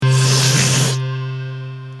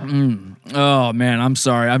Oh man, I'm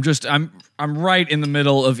sorry. I'm right in the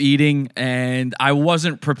middle of eating, and I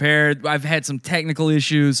wasn't prepared. I've had some technical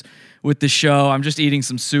issues with the show. I'm just eating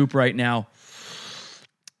some soup right now,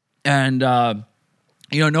 and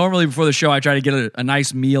normally before the show, I try to get a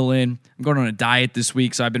nice meal in. I'm going on a diet this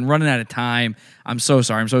week, so I've been running out of time. I'm so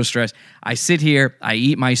sorry. I'm so stressed. I sit here, I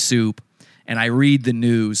eat my soup, and I read the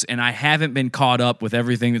news, and I haven't been caught up with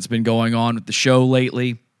everything that's been going on with the show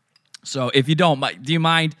lately. So if you don't, do you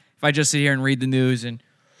mind if I just sit here and read the news and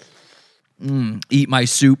eat my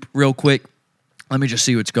soup real quick? Let me just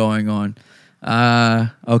see what's going on.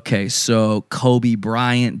 Okay, so Kobe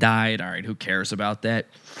Bryant died. All right, who cares about that?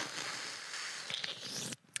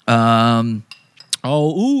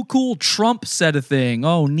 Cool. Trump said a thing.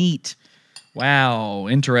 Oh, neat. Wow,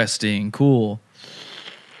 interesting. Cool.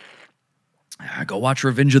 Go watch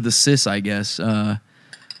Revenge of the Sis, I guess.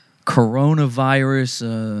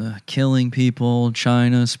 Coronavirus killing people.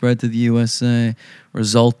 China spread to the USA.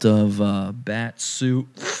 Result of bat soup.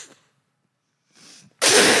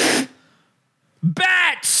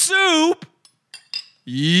 Bat soup?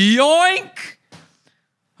 Yoink!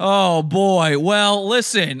 Oh, boy. Well,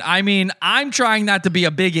 listen, I'm trying not to be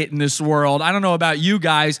a bigot in this world. I don't know about you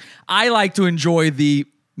guys. I like to enjoy the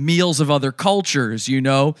meals of other cultures,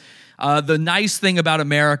 The nice thing about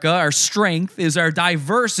America, our strength, is our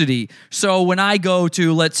diversity. So when I go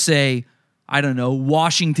to, let's say,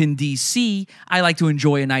 Washington, D.C., I like to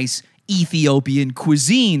enjoy a nice Ethiopian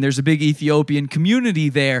cuisine. There's a big Ethiopian community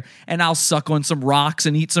there, and I'll suck on some rocks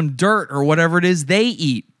and eat some dirt or whatever it is they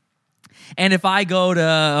eat. And if I go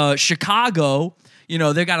to Chicago,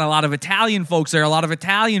 they've got a lot of Italian folks there, a lot of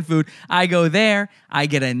Italian food. I go there, I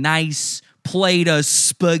get a nice plate of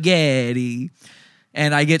spaghetti,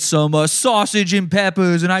 and I get some sausage and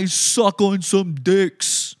peppers, and I suck on some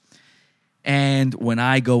dicks. And when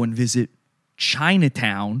I go and visit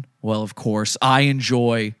Chinatown, well, of course, I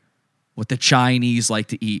enjoy what the Chinese like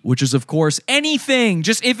to eat, which is, of course, anything.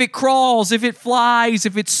 Just if it crawls, if it flies,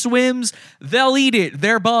 if it swims, they'll eat it.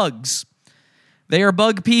 They're bugs. They are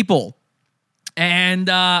bug people. And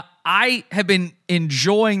I have been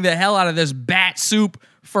enjoying the hell out of this bat soup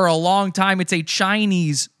for a long time. It's a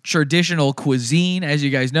Chinese traditional cuisine, as you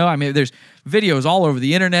guys know. There's videos all over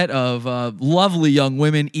the internet of lovely young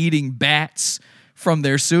women eating bats from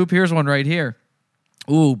their soup. Here's one right here.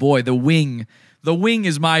 Ooh, boy, the wing. The wing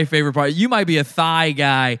is my favorite part. You might be a thigh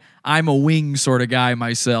guy. I'm a wing sort of guy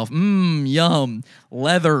myself. Yum.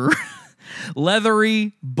 Leather.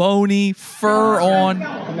 Leathery, bony, fur on.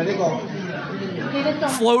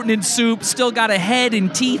 Floating in soup, still got a head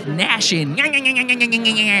and teeth gnashing.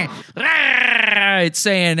 It's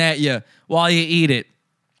saying at you while you eat it.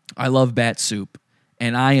 I love bat soup,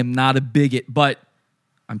 and I am not a bigot, but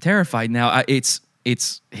I'm terrified now. It's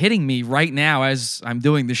hitting me right now as I'm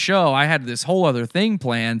doing the show. I had this whole other thing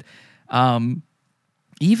planned.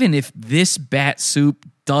 Even if this bat soup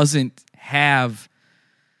doesn't have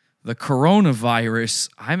the coronavirus,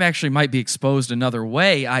 I actually might be exposed another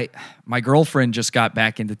way. My girlfriend just got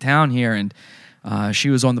back into town here, and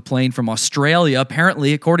she was on the plane from Australia.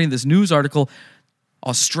 Apparently, according to this news article,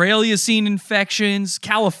 Australia's seeing infections.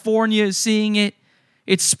 California is seeing it.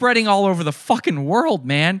 It's spreading all over the fucking world,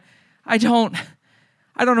 man. I don't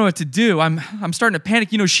know what to do. I'm starting to panic.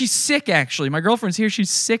 She's sick, actually. My girlfriend's here.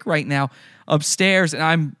 She's sick right now upstairs,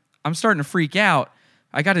 and I'm starting to freak out.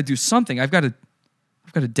 I got to do something. I've got to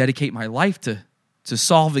dedicate my life to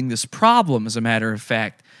solving this problem, as a matter of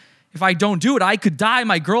fact. If I don't do it, I could die.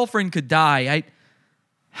 My girlfriend could die.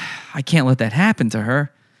 I can't let that happen to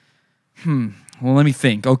her. Well, let me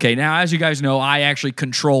think. Okay, now, as you guys know, I actually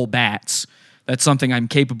control bats. That's something I'm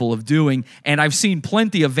capable of doing, and I've seen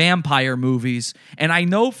plenty of vampire movies, and I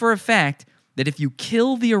know for a fact that if you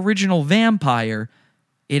kill the original vampire,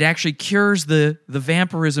 it actually cures the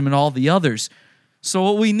vampirism and all the others. So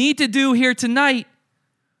what we need to do here tonight,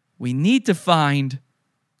 we need to find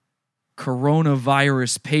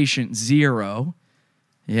coronavirus patient 0.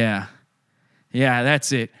 Yeah,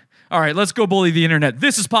 that's it. All right, let's go bully the internet.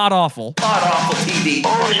 This is Pod Awful. Pod Awful TV.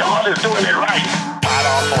 Oh, y'all is doing it right. Pod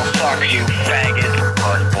Awful sucks, you faggot.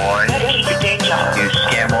 Bud boy. You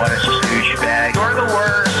scam artist, douchebag. You're the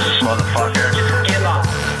worst. Motherfucker. Give up.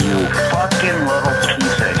 You fucking little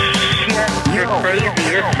piece of shit. You're crazy.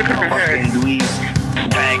 You're sick of your head. Dweeb.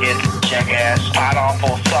 Faggot. Jackass. Pod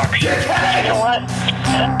Awful sucks. You know what?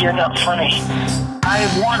 You're not funny. I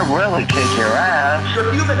want to really kick your ass.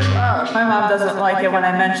 You're human trash. My mom doesn't like it when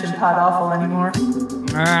I mention Pod Awful anymore.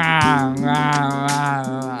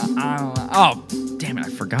 Oh, damn it, I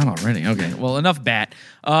forgot already. Okay, well, enough bat.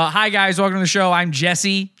 Hi, guys, welcome to the show. I'm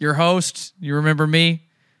Jesse, your host. You remember me?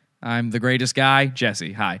 I'm the greatest guy,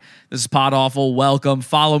 Jesse. Hi. This is Pod Awful. Welcome.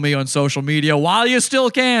 Follow me on social media while you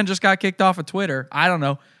still can. Just got kicked off of Twitter. I don't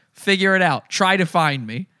know. Figure it out. Try to find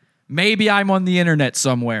me. Maybe I'm on the internet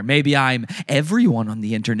somewhere. Maybe I'm everyone on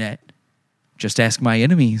the internet. Just ask my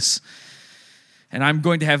enemies. And I'm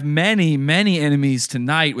going to have many, many enemies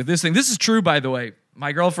tonight with this thing. This is true, by the way.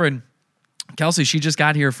 My girlfriend, Kelsey, she just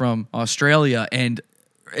got here from Australia, and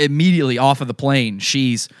immediately off of the plane,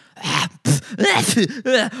 she's, oh,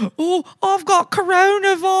 I've got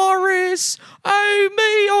coronavirus.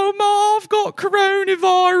 Oh, I've got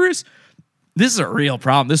coronavirus. This is a real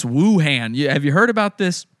problem. This Wuhan, have you heard about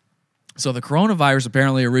this? So the coronavirus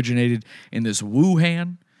apparently originated in this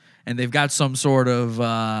Wuhan, and they've got some sort of,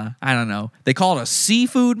 I don't know, they call it a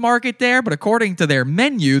seafood market there, but according to their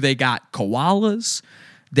menu, they got koalas,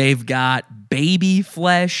 they've got baby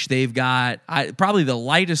flesh, they've got, probably the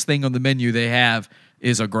lightest thing on the menu they have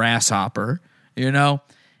is a grasshopper, you know?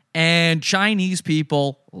 And Chinese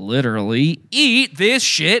people literally eat this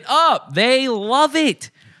shit up. They love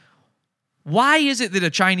it. Why is it that a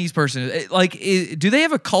Chinese person, do they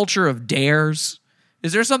have a culture of dares?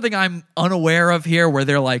 Is there something I'm unaware of here where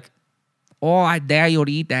they're like, oh, I dare you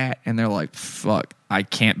to eat that? And they're like, fuck, I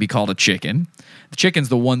can't be called a chicken. The chicken's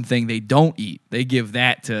the one thing they don't eat. They give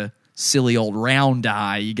that to silly old round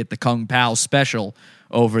eye. You get the Kung Pao special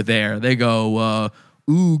over there. They go,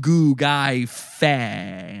 ooh, goo, guy,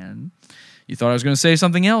 fan. You thought I was going to say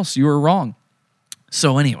something else. You were wrong.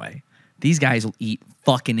 So anyway, these guys will eat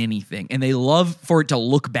fucking anything, and they love for it to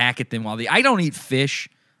look back at them while I don't eat fish.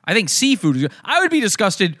 I think seafood is good. I would be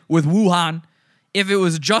disgusted with Wuhan if it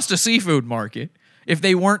was just a seafood market, if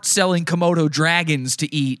they weren't selling Komodo dragons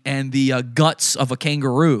to eat and the guts of a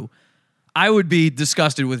kangaroo. I would be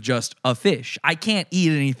disgusted with just a fish. I can't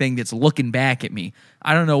eat anything that's looking back at me.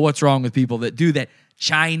 I don't know what's wrong with people that do that.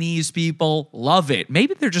 Chinese people love it.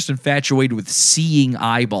 Maybe they're just infatuated with seeing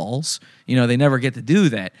eyeballs. You know, they never get to do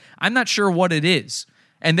that. I'm not sure what it is.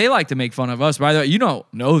 And they like to make fun of us. By the way, you don't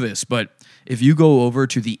know this, but if you go over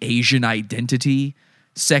to the Asian identity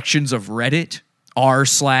sections of Reddit,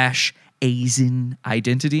 r/Asian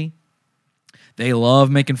identity, they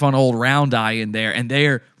love making fun of old round eye in there. And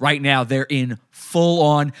right now, they're in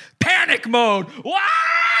full-on panic mode. Wah!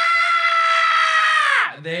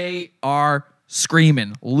 They are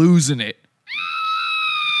screaming, losing it.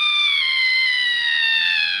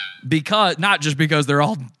 Not just because they're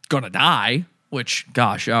all going to die, which,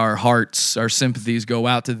 gosh, our hearts, our sympathies go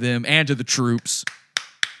out to them and to the troops.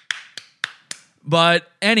 But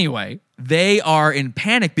anyway, they are in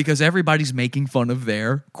panic because everybody's making fun of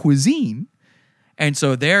their cuisine. And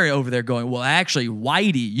so they're over there going, well, actually,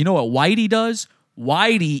 Whitey, you know what Whitey does?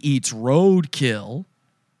 Whitey eats roadkill.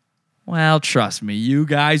 Well, trust me, you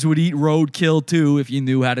guys would eat roadkill too if you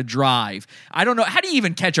knew how to drive. I don't know. How do you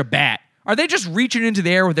even catch a bat? Are they just reaching into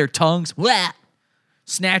the air with their tongues? Blah!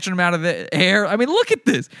 Snatching them out of the air. I mean, look at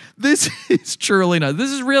this. This is truly not.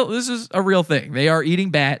 This is real. This is a real thing. They are eating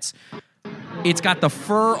bats. It's got the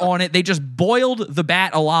fur on it. They just boiled the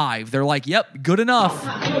bat alive. They're like, yep, good enough.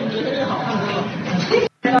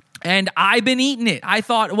 And I've been eating it. I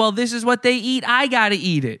thought, well, this is what they eat. I got to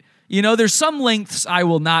eat it. You know, there's some lengths I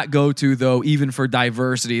will not go to, though, even for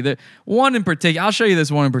diversity. The one in particular, I'll show you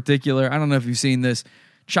this one in particular. I don't know if you've seen this.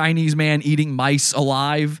 Chinese man eating mice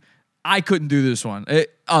alive. I couldn't do this one.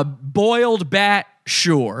 A boiled bat,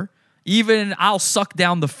 sure. Even I'll suck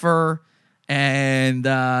down the fur and,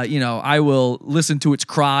 I will listen to its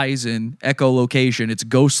cries and echolocation, its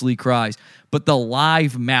ghostly cries. But the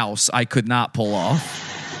live mouse, I could not pull off.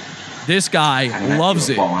 This guy loves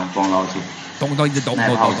it.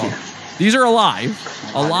 These are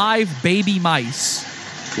alive baby mice.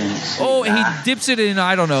 Oh, he dips it in,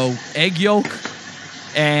 I don't know, egg yolk.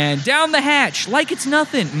 And down the hatch, like it's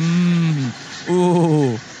nothing.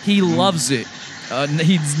 Ooh, he loves it.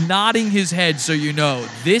 He's nodding his head so you know.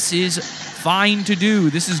 This is fine to do.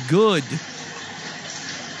 This is good.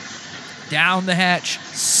 Down the hatch,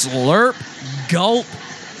 slurp, gulp.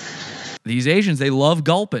 These Asians, they love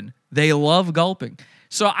gulping. They love gulping.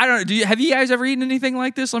 So I don't know. Have you guys ever eaten anything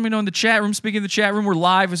like this? Let me know in the chat room. Speaking of the chat room, we're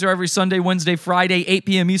live. It's every Sunday, Wednesday, Friday, 8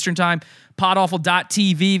 p.m. Eastern Time.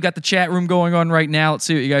 Podawful.tv. You've got the chat room going on right now. Let's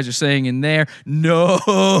see what you guys are saying in there.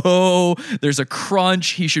 No, there's a crunch.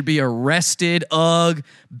 He should be arrested. Ugh,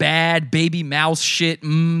 bad baby mouse shit.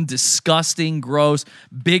 Disgusting, gross.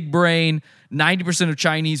 Big brain. 90% of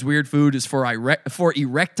Chinese weird food is for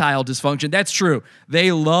erectile dysfunction. That's true.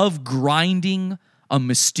 They love grinding a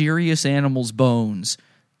mysterious animal's bones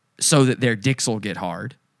so that their dicks will get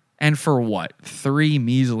hard. And for what? 3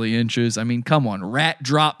 measly inches? I mean, come on. Rat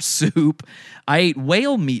drop soup. I ate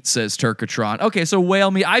whale meat, says Turkatron. Okay, so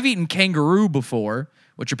whale meat. I've eaten kangaroo before,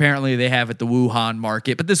 which apparently they have at the Wuhan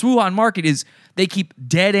market. But this Wuhan market is, they keep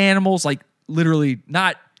dead animals, like literally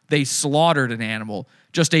not they slaughtered an animal,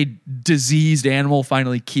 just a diseased animal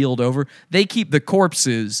finally keeled over. They keep the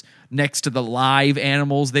corpses next to the live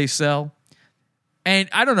animals they sell. And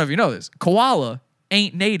I don't know if you know this, koala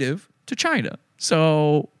ain't native to China.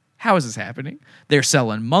 So how is this happening? They're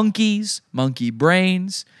selling monkeys, monkey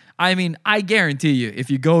brains. I mean, I guarantee you,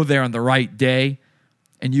 if you go there on the right day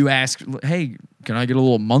and you ask, hey, can I get a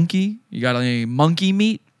little monkey? You got any monkey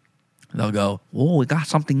meat? They'll go, oh, we got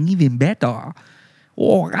something even better.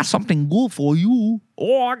 Oh, I got something good for you.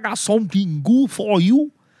 Oh, I got something good for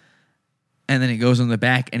you. And then he goes in the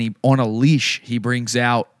back and he, on a leash, he brings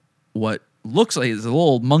out what looks like it's a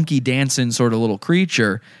little monkey dancing sort of little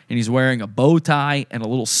creature, and he's wearing a bow tie and a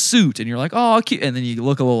little suit, and you're like, oh, cute. And then you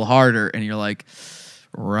look a little harder and you're like,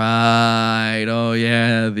 right, oh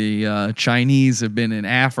yeah, the Chinese have been in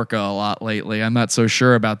Africa a lot lately. I'm not so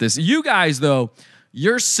sure about this. You guys, though,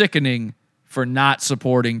 you're sickening for not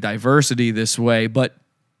supporting diversity this way, but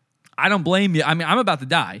I don't blame you. I mean, I'm about to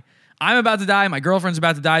die. I'm about to die. My girlfriend's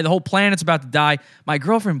about to die. The whole planet's about to die. My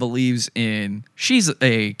girlfriend believes in, she's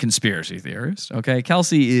a conspiracy theorist, okay?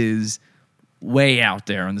 Kelsey is way out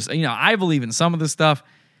there on this. You know, I believe in some of this stuff.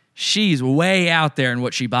 She's way out there in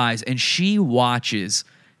what she buys, and she watches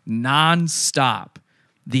nonstop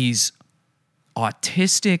these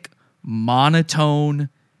autistic, monotone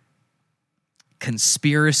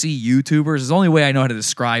conspiracy YouTubers. Is the only way I know how to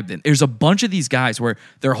describe them. There's a bunch of these guys where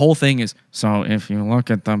their whole thing is, so if you look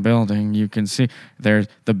at the building, you can see the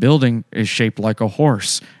building is shaped like a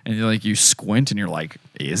horse. And you're like, you squint and you're like,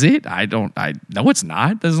 is it? No, it's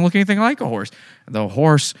not. It doesn't look anything like a horse. The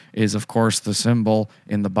horse is, of course, the symbol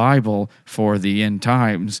in the Bible for the end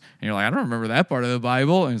times. And you're like, I don't remember that part of the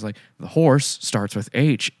Bible. And it's like, the horse starts with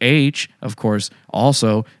H. H, of course,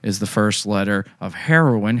 also is the first letter of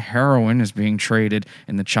heroin. Heroin is being traded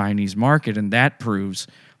in the Chinese market, and that proves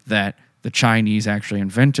that the Chinese actually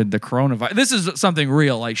invented the coronavirus. This is something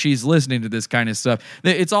real. Like, she's listening to this kind of stuff.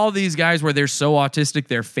 It's all these guys where they're so autistic,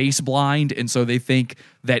 they're face blind, and so they think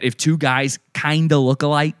that if two guys kind of look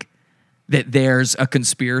alike, that there's a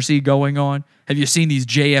conspiracy going on. Have you seen these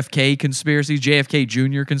JFK conspiracies, JFK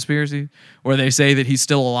Jr. conspiracies, where they say that he's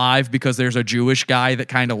still alive because there's a Jewish guy that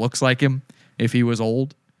kind of looks like him if he was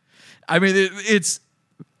old? I mean, it's...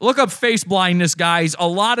 Look up face blindness, guys. A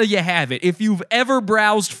lot of you have it. If you've ever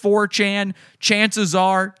browsed 4chan, chances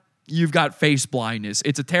are you've got face blindness.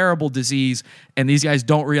 It's a terrible disease, and these guys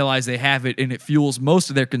don't realize they have it, and it fuels most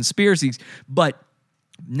of their conspiracies. But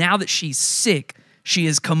now that she's sick, she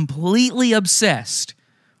is completely obsessed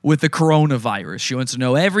with the coronavirus. She wants to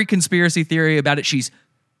know every conspiracy theory about it. She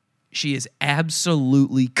is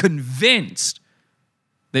absolutely convinced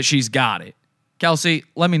that she's got it. Kelsey,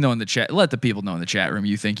 let me know in the chat. Let the people know in the chat room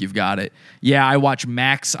you think you've got it. Yeah, I watch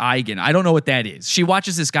Max Eigen. I don't know what that is. She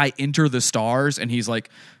watches this guy enter the stars, and he's like,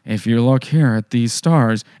 if you look here at these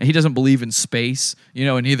stars, and he doesn't believe in space, you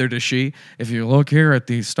know, and neither does she. If you look here at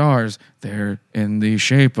these stars, they're in the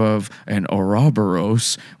shape of an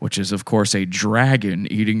Ouroboros, which is, of course, a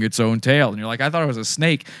dragon eating its own tail. And you're like, I thought it was a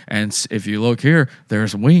snake. And if you look here,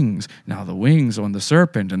 there's wings. Now, the wings on the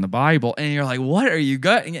serpent in the Bible. And you're like, what are you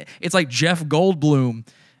got? It's like Jeff Goldblum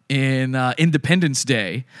in Independence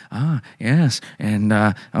Day. Ah, yes. And,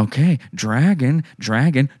 okay, dragon,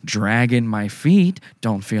 my feet.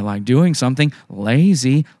 Don't feel like doing something.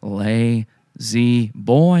 Lazy boy,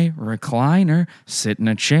 recliner, sit in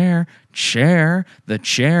a chair. The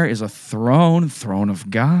chair is a throne of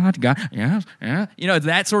God, yes, yeah. You know,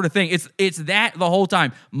 that sort of thing. It's that the whole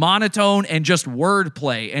time. Monotone and just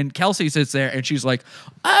wordplay. And Kelsey sits there and she's like,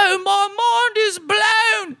 oh, my mind is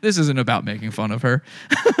blown. This isn't about making fun of her.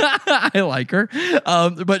 I like her.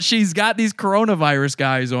 But she's got these coronavirus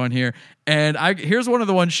guys on here. And here's one of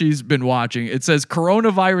the ones she's been watching. It says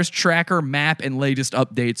coronavirus tracker map and latest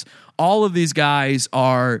updates. All of these guys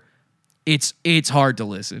are... It's hard to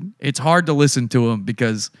listen. It's hard to listen to them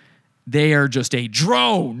because they are just a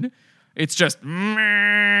drone. It's just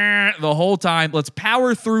the whole time. Let's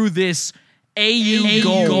power through this AU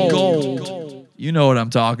gold. You know what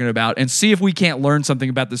I'm talking about. And see if we can't learn something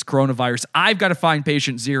about this coronavirus. I've got to find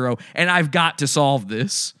patient zero, and I've got to solve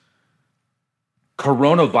this.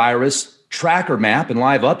 Coronavirus tracker map and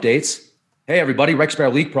live updates. Hey, everybody, Rex Bear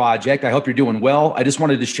Leak Project. I hope you're doing well. I just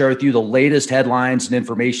wanted to share with you the latest headlines and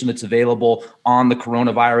information that's available on the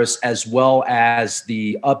coronavirus, as well as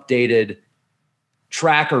the updated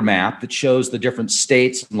tracker map that shows the different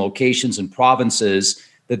states and locations and provinces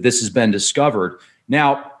that this has been discovered.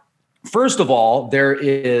 Now, first of all, there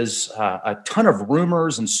is a ton of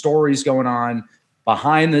rumors and stories going on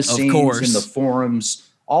behind the scenes in the forums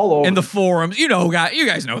all over. In the forums, you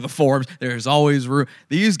guys know the forums. There's always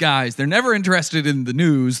these guys. They're never interested in the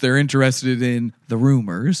news. They're interested in the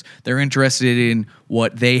rumors. They're interested in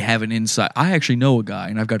what they have an inside. I actually know a guy,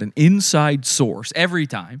 and I've got an inside source every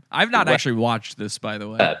time. I've not actually watched this, by the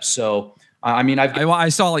way. So, I mean, I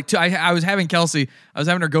saw like two. I was having Kelsey. I was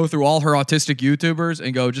having her go through all her autistic YouTubers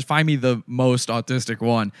and go, just find me the most autistic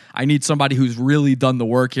one. I need somebody who's really done the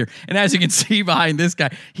work here. And as you can see behind this guy,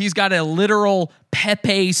 he's got a literal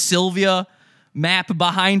Pepe Sylvia map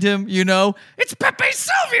behind him. It's Pepe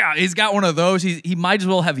Sylvia. He's got one of those. He might as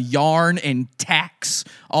well have yarn and tacks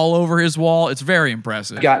all over his wall. It's very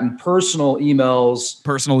impressive. I've gotten personal emails,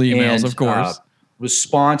 and, of course,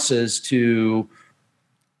 responses to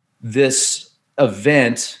this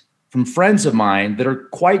event from friends of mine that are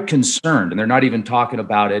quite concerned, and they're not even talking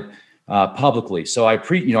about it publicly. So I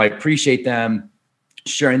appreciate them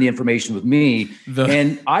sharing the information with me.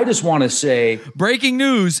 And I just want to say, breaking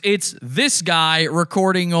news, it's this guy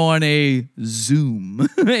recording on a Zoom.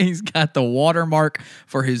 He's got the watermark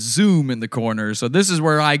for his Zoom in the corner. So this is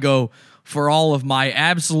where I go for all of my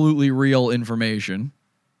absolutely real information.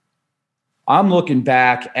 I'm looking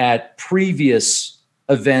back at previous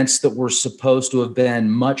events that were supposed to have been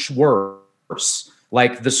much worse,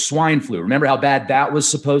 like the swine flu. Remember how bad that was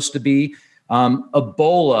supposed to be?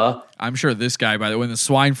 Ebola. I'm sure this guy, by the way, when the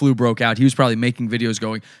swine flu broke out, he was probably making videos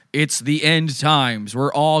going, it's the end times.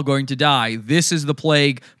 We're all going to die. This is the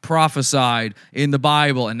plague prophesied in the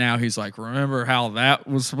Bible. And now he's like, remember how that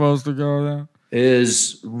was supposed to go down?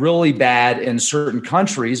 Is really bad in certain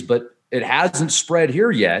countries, but it hasn't spread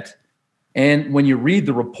here yet. And when you read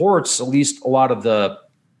the reports, at least a lot of the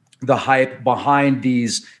hype behind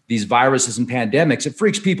these viruses and pandemics, it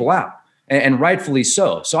freaks people out, and rightfully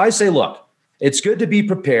so. So I say, look, it's good to be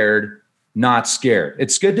prepared, not scared.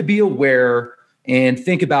 It's good to be aware and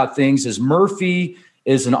think about things. As Murphy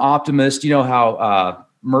is an optimist, you know how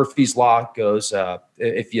Murphy's Law goes. So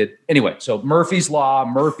Murphy's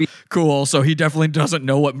Law, Cool. So he definitely doesn't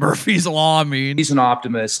know what Murphy's Law means. He's an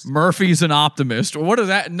optimist. Murphy's an optimist. What is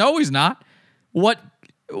that? No, he's not. What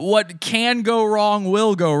can go wrong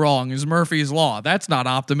will go wrong is Murphy's Law. That's not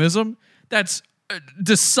optimism. That's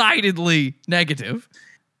decidedly negative.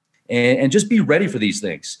 And just be ready for these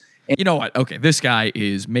things. And you know what? Okay, this guy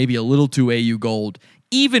is maybe a little too AU gold.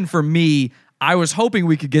 Even for me, I was hoping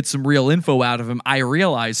we could get some real info out of him. I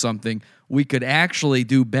realized something. We could actually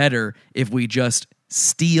do better if we just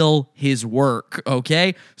steal his work,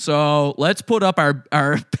 okay? So let's put up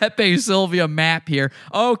our Pepe Sylvia map here.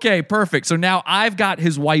 Okay, perfect. So now I've got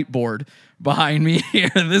his whiteboard behind me here.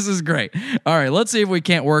 This is great. All right, let's see if we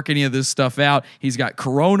can't work any of this stuff out. He's got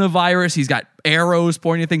coronavirus. He's got arrows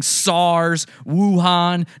pointing at things. SARS,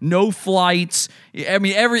 Wuhan, no flights. I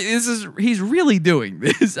mean, he's really doing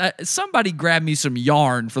this. Somebody grab me some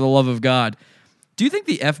yarn for the love of God. Do you think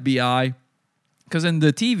the FBI, because in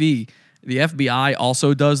the TV, the FBI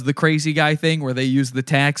also does the crazy guy thing where they use the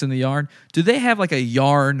tacks and the yarn. Do they have like a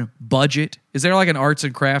yarn budget? Is there like an arts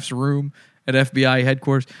and crafts room at FBI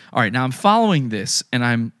headquarters? All right, now I'm following this,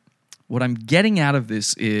 and what I'm getting out of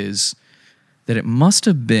this is that it must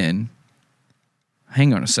have been,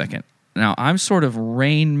 hang on a second. Now, I'm sort of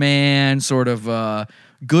Rain Man, sort of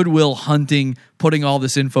Goodwill Hunting, putting all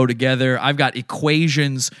this info together. I've got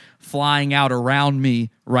equations flying out around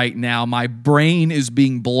me right now. My brain is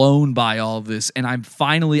being blown by all of this, and I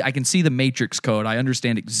can see the matrix code. I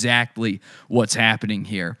understand exactly what's happening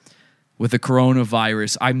here with the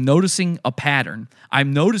coronavirus. I'm noticing a pattern.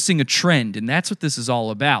 I'm noticing a trend, and that's what this is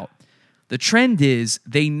all about. The trend is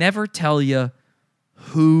they never tell you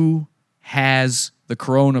who has the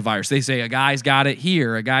coronavirus. They say a guy's got it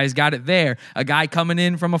here, a guy's got it there, a guy coming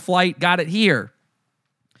in from a flight got it here.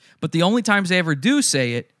 But the only times they ever do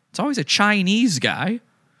say it, it's always a Chinese guy.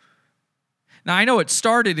 Now, I know it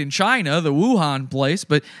started in China, the Wuhan place,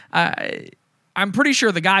 but I'm pretty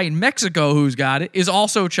sure the guy in Mexico who's got it is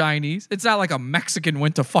also Chinese. It's not like a Mexican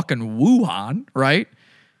went to fucking Wuhan, right?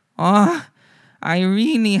 I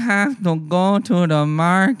really have to go to the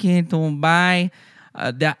market to buy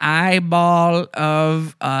the eyeball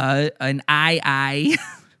of an eye.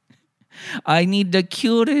 I need the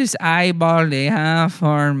cutest eyeball they have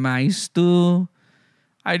for my stew.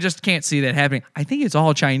 I just can't see that happening. I think it's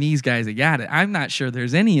all Chinese guys that got it. I'm not sure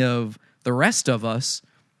there's any of the rest of us,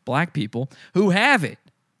 black people, who have it.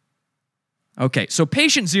 Okay, so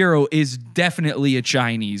patient zero is definitely a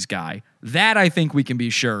Chinese guy. That I think we can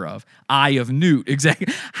be sure of. Eye of Newt,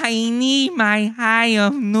 exactly. I need my eye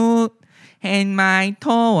of Newt. and my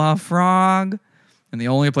toe a frog. And the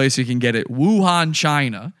only place you can get it, Wuhan,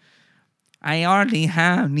 China. I already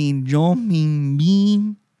have the jumping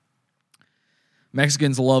bean.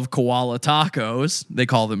 Mexicans love koala tacos. They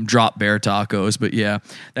call them drop bear tacos, but yeah,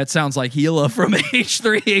 that sounds like Gila from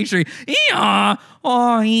H3H3. Yeah,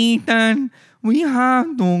 oh Ethan, we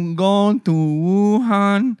have to go to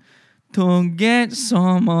Wuhan to get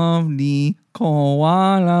some of the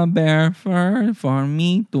koala bear fur for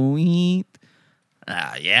me to eat.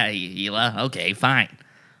 Yeah, Gila. Okay, fine.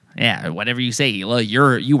 Yeah, whatever you say, Gila.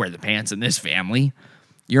 You wear the pants in this family.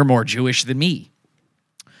 You're more Jewish than me.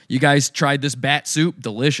 You guys tried this bat soup?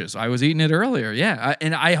 Delicious. I was eating it earlier. Yeah,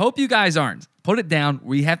 and I hope you guys aren't. Put it down.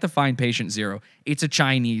 We have to find patient zero. It's a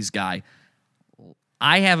Chinese guy.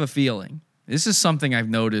 I have a feeling. This is something I've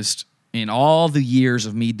noticed in all the years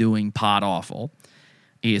of me doing Pod Awful,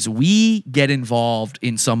 is we get involved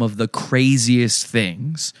in some of the craziest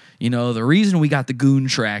things. You know, the reason we got the Goon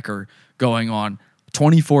Tracker going on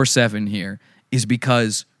 24/7 here is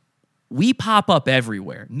because we pop up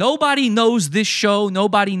everywhere. Nobody knows this show.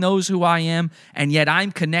 Nobody knows who I am. And yet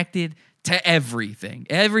I'm connected to everything.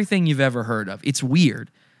 Everything you've ever heard of. It's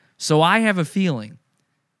weird. So I have a feeling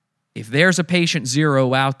if there's a patient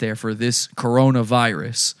zero out there for this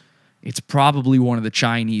coronavirus, it's probably one of the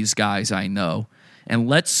Chinese guys I know. And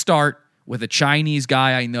let's start with a Chinese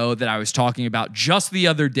guy I know that I was talking about just the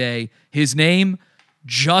other day. His name,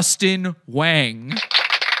 Justin Wang.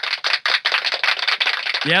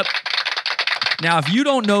 Yep. Now, if you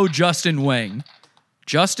don't know Justin Wang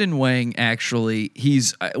actually,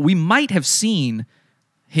 we might have seen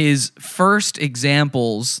his first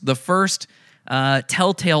examples, the first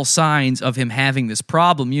telltale signs of him having this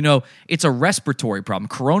problem. You know, it's a respiratory problem.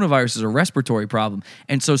 Coronavirus is a respiratory problem.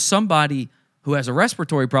 And so somebody who has a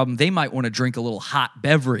respiratory problem, they might want to drink a little hot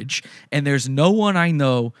beverage. And there's no one I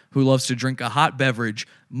know who loves to drink a hot beverage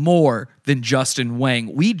more than Justin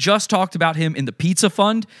Wang. We just talked about him in the Pizza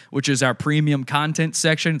Fund, which is our premium content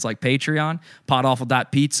section. It's like Patreon,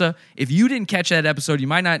 podawful.pizza. If you didn't catch that episode, you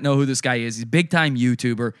might not know who this guy is. He's a big-time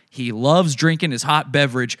YouTuber. He loves drinking his hot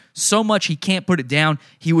beverage so much he can't put it down.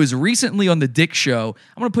 He was recently on The Dick Show.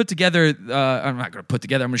 I'm going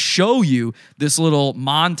to show you this little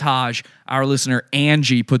montage our listener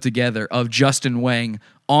Angie put together of Justin Wang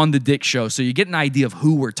on The Dick Show, so you get an idea of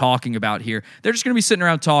who we're talking about here. They're just going to be sitting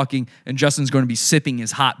around talking, and Justin's going to be sipping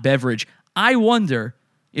his hot beverage. I wonder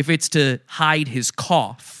if it's to hide his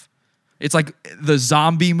cough. It's like the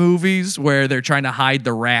zombie movies where they're trying to hide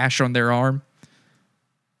the rash on their arm.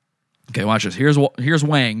 Okay, watch this. Here's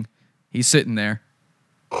Wang. He's sitting there.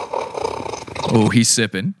 Oh, he's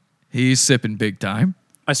sipping. He's sipping big time.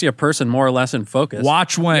 I see a person more or less in focus.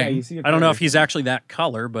 Watch Wang. Yeah, I don't know if he's actually that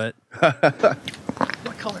color, but...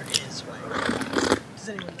 What color is Wang? Does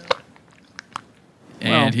anyone know?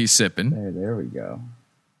 And he's sipping. There we go.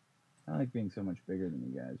 I like being so much bigger than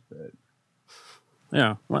you guys, but...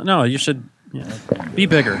 Yeah. Well, no, you should be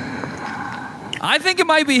bigger. I think it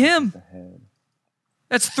might be him.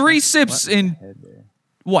 That's 3 sips in,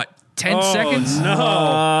 what, 10 seconds? No.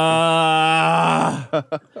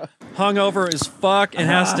 Hungover as fuck and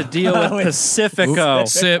has to deal with Pacifico.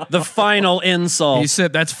 Sip. The final insult. He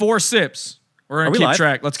sipped. That's 4 sips. We're going to keep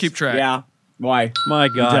track. Let's keep track. Yeah. Why? My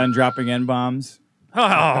You God. done dropping N-bombs?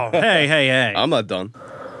 Oh, hey. I'm not done.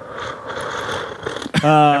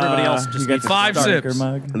 Everybody else just got needs the 5 starter sips.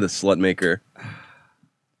 mug. The slut maker.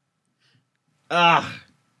 I'm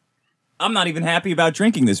not even happy about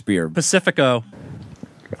drinking this beer. Pacifico.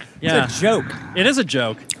 Yeah. It's a joke. It is a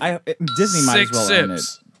joke. Disney might as 6 well own it.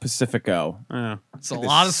 sips. Pacifico. Yeah. It's a This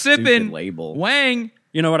lot of stupid sipping. label. Wang.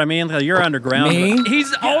 You know what I mean? You're underground. Me? but-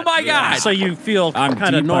 He's, oh my God. So you feel I'm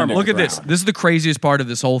kind of deep normal. Look at this. This is the craziest part of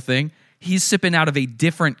this whole thing. He's sipping out of a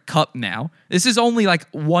different cup now. This is only like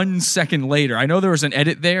 1 second later. I know there was an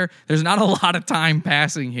edit there. There's not a lot of time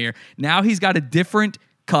passing here. Now he's got a different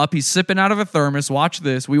cup. He's sipping out of a thermos. Watch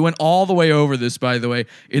this. We went all the way over this, by the way,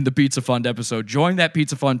 in the Pizza Fund episode. Join that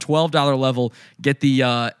Pizza Fund $12 level. Get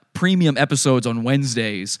the premium episodes on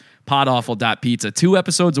Wednesdays. Podawful.pizza. 2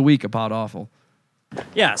 episodes a week of Pod Awful.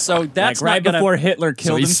 Yeah, so that's Like right not gonna, before Hitler killed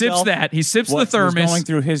So he himself. sips that. He sips the what was thermos. going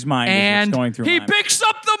through his mind is And what's going through he mine. picks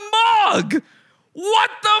up the mug. What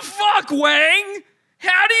the fuck, Wang?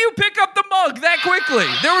 How do you pick up the mug that quickly?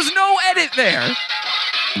 There was no edit there.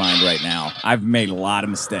 mind right now. I've made a lot of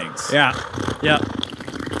mistakes. Yeah. I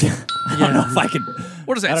don't know if I could.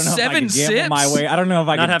 What is that? I don't know 7 if I could gamble sips? my way. I don't know if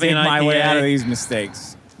I Not can having dig an my way IPA. out of these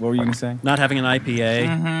mistakes. What were you gonna say? Not having an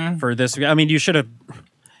IPA for this. I mean, you should have.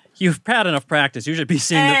 You've had enough practice. You should be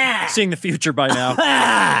seeing the future by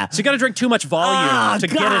now. So you got to drink too much volume to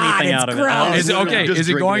get anything out of it. Is it okay? Just Is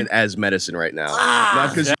it drinking going? it as medicine right now?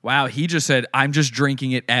 Not because Wow, he just said, I'm just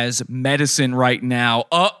drinking it as medicine right now.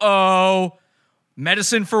 Uh-oh.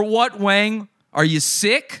 Medicine for what, Wang? Are you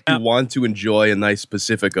sick? you want to enjoy a nice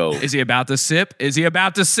Pacifico. Is he about to sip? Is he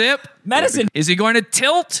about to sip? Medicine Is he going to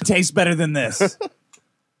tilt? tastes better than this.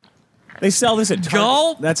 They sell this at Target.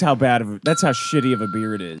 Gulp? That's how shitty of a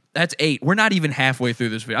beer it is. That's 8. We're not even halfway through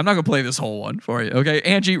this video. I'm not going to play this whole one for you, okay?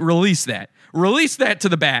 Angie, release that. Release that to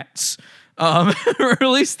the bats.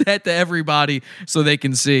 Release that to everybody so they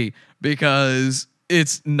can see, because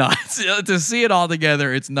it's nuts. To see it all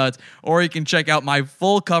together, it's nuts. Or you can check out my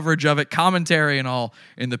full coverage of it, commentary and all,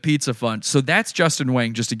 in the Pizza Fund. So that's Justin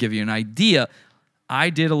Wang, just to give you an idea.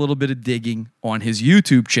 I did a little bit of digging on his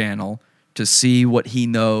YouTube channel to see what he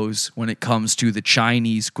knows when it comes to the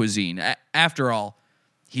Chinese cuisine. After all,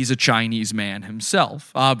 he's a Chinese man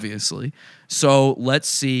himself, obviously. So let's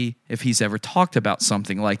see if he's ever talked about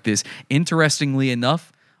something like this. Interestingly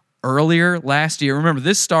enough, earlier last year, remember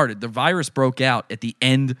the virus broke out at the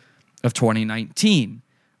end of 2019.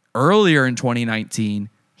 Earlier in 2019,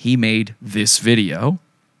 he made this video.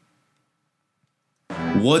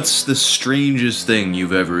 What's the strangest thing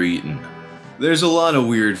you've ever eaten? There's a lot of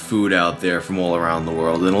weird food out there from all around the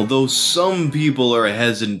world, and although some people are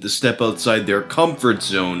hesitant to step outside their comfort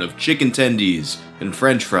zone of chicken tendies and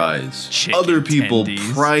french fries, other people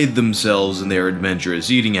pride themselves in their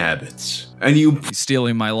adventurous eating habits. And He's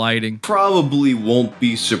stealing my lighting. Probably won't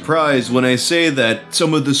be surprised when I say that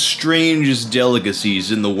some of the strangest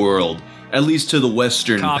delicacies in the world, at least to the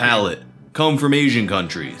Western palate, come from Asian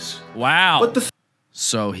countries. Wow. But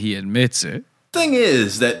so he admits it. Thing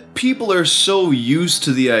is that people are so used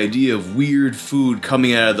to the idea of weird food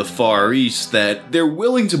coming out of the Far East that they're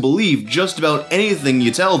willing to believe just about anything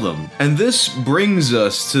you tell them. And this brings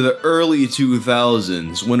us to the early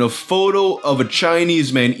 2000s, when a photo of a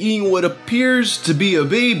Chinese man eating what appears to be a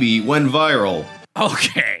baby went viral.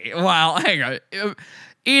 Okay, well, hang on.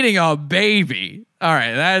 Eating a baby. All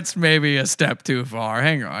right, that's maybe a step too far.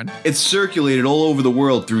 Hang on. It's circulated all over the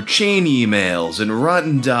world through chain emails and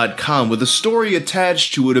Rotten.com with a story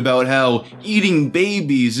attached to it about how eating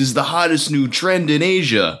babies is the hottest new trend in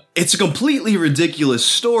Asia. It's a completely ridiculous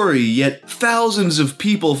story, yet thousands of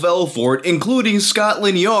people fell for it, including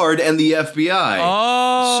Scotland Yard and the FBI.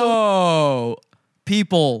 Oh,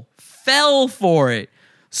 people fell for it.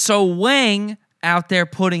 So Wang out there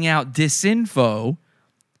putting out disinfo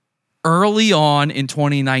early on in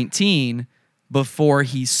 2019, before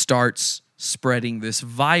he starts spreading this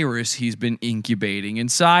virus he's been incubating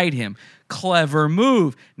inside him. Clever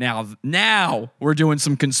move. Now we're doing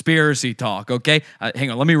some conspiracy talk, okay? Hang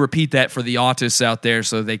on, let me repeat that for the autists out there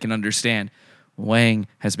so they can understand. Wang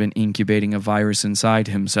has been incubating a virus inside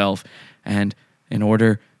himself, and in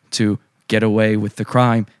order to get away with the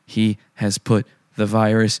crime, he has put the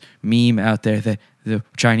virus meme out there that the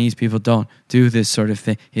Chinese people don't do this sort of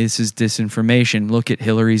thing. This is disinformation. Look at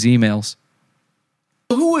Hillary's emails.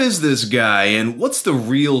 Who is this guy, and what's the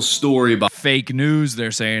real story behind fake news,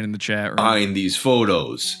 they're saying in the chat room, behind these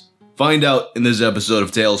photos? Find out in this episode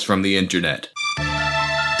of Tales from the Internet. Okay,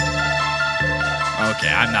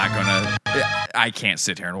 I can't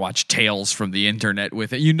sit here and watch Tales from the Internet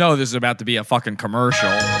with it. You know this is about to be a fucking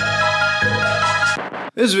commercial.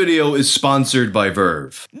 This video is sponsored by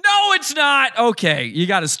Verve. No, it's not. Okay, you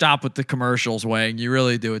got to stop with the commercials, Wang. You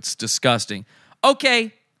really do. It's disgusting.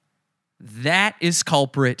 Okay, that is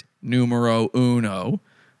culprit numero uno.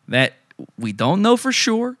 That we don't know for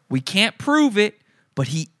sure. We can't prove it, but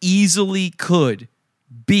he easily could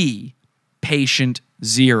be patient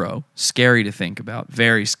zero. Scary to think about.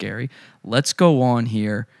 Very scary. Let's go on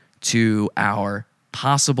here to our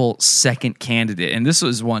possible second candidate. And this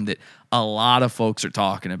is one that a lot of folks are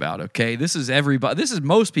talking about, okay? This is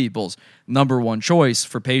most people's number one choice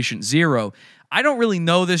for patient zero. I don't really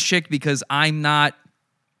know this chick because I'm not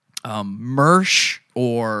Mersh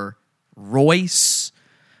or Royce,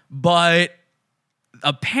 but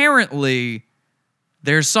apparently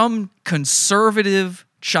there's some conservative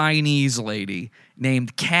Chinese lady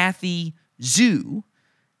named Kathy Zhu.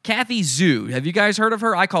 Kathy Zhu, have you guys heard of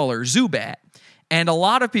her? I call her Zubat. And a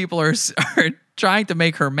lot of people are trying to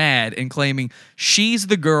make her mad and claiming she's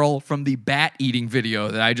the girl from the bat eating video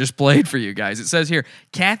that I just played for you guys. It says here,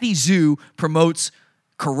 Kathy Zhu promotes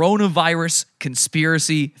coronavirus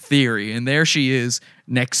conspiracy theory. And there she is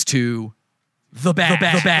next to the bat.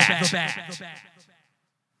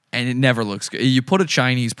 and it never looks good. You put a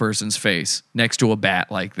Chinese person's face next to a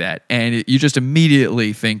bat like that, and you just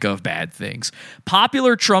immediately think of bad things.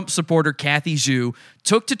 Popular Trump supporter Kathy Zhu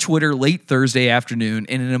took to Twitter late Thursday afternoon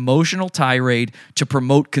in an emotional tirade to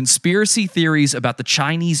promote conspiracy theories about the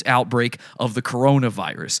Chinese outbreak of the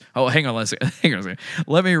coronavirus. Oh, hang on a second.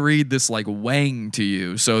 Let me read this like Wang to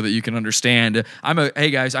you so that you can understand. Hey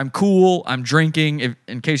guys, I'm cool. I'm drinking.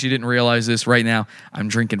 In case you didn't realize this right now, I'm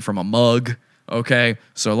drinking from a mug. Okay,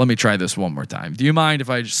 so let me try this one more time. Do you mind if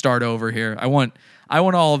I just start over here? I want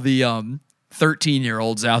all of the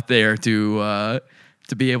 13-year-olds out there to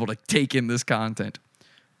be able to take in this content.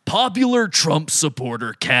 Popular Trump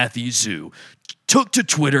supporter Kathy Zhu took to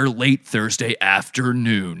Twitter late Thursday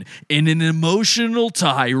afternoon in an emotional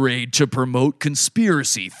tirade to promote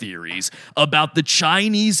conspiracy theories about the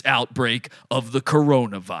Chinese outbreak of the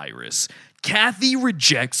coronavirus. Kathy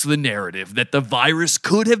rejects the narrative that the virus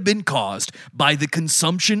could have been caused by the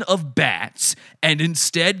consumption of bats and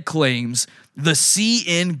instead claims the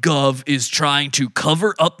CNGov is trying to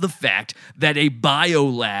cover up the fact that a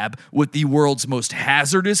biolab with the world's most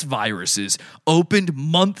hazardous viruses opened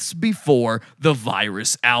months before the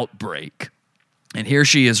virus outbreak. And here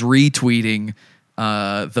she is retweeting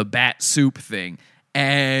the bat soup thing.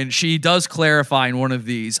 And she does clarify in one of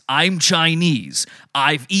these, I'm Chinese.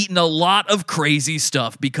 I've eaten a lot of crazy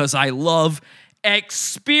stuff because I love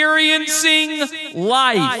experiencing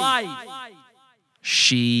life.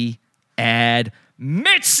 She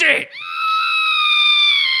admits it.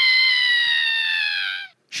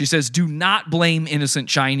 She says, do not blame innocent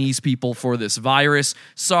Chinese people for this virus.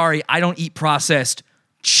 Sorry, I don't eat processed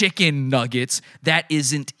chicken nuggets. That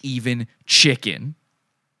isn't even chicken.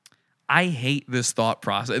 I hate this thought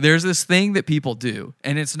process. There's this thing that people do,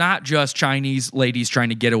 and it's not just Chinese ladies trying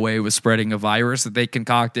to get away with spreading a virus that they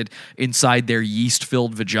concocted inside their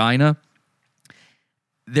yeast-filled vagina.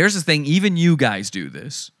 There's this thing, even you guys do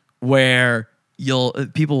this, where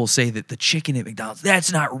people will say that the chicken at McDonald's,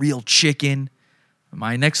 that's not real chicken.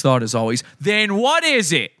 My next thought is always, then what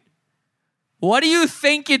is it? What do you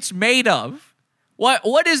think it's made of?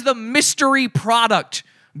 What is the mystery product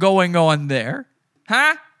going on there?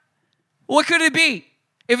 Huh? What could it be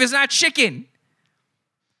if it's not chicken?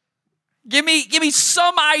 Give me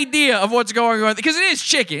some idea of what's going on. Because it is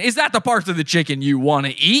chicken. It's not the parts of the chicken you want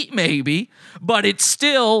to eat, maybe, but it's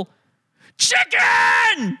still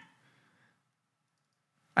chicken!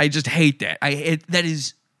 I just hate that.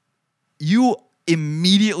 You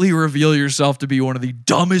immediately reveal yourself to be one of the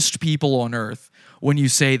dumbest people on earth when you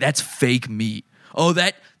say that's fake meat. Oh,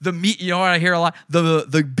 the meat, you know what I hear a lot?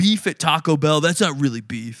 The beef at Taco Bell, that's not really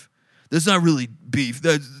beef. That's not really beef.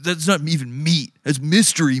 That's not even meat. That's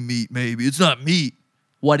mystery meat, maybe. It's not meat.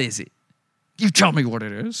 What is it? You tell me what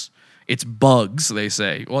it is. It's bugs, they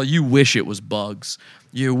say. Well, you wish it was bugs.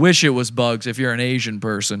 You wish it was bugs if you're an Asian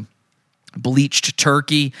person. Bleached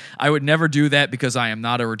turkey. I would never do that because I am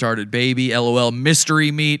not a retarded baby. LOL.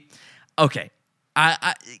 Mystery meat. Okay.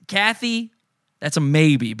 Kathy, that's a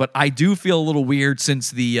maybe, but I do feel a little weird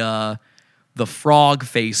since the frog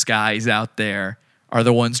face guys out there are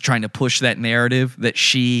the ones trying to push that narrative that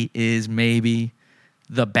she is maybe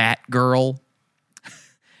the bat girl.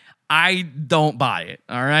 I don't buy it,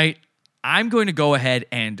 all right? I'm going to go ahead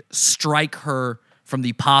and strike her from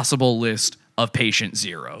the possible list of patient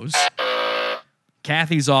zeros.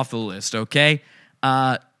 Kathy's off the list, okay?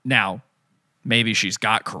 Now, maybe she's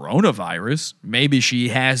got coronavirus. Maybe she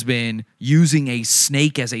has been using a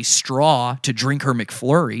snake as a straw to drink her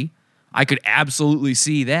McFlurry. I could absolutely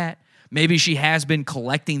see that. Maybe she has been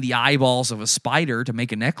collecting the eyeballs of a spider to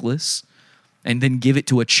make a necklace and then give it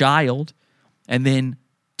to a child and then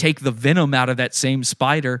take the venom out of that same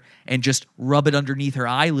spider and just rub it underneath her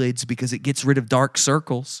eyelids because it gets rid of dark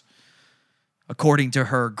circles. According to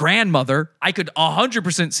her grandmother, I could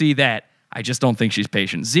 100% see that. I just don't think she's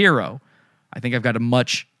patient zero. I think I've got a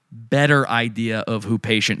much better idea of who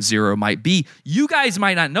patient zero might be. You guys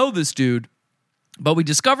might not know this dude, but we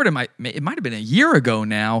discovered him. It might have been a year ago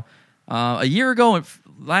now.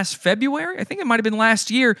 Last February, I think it might have been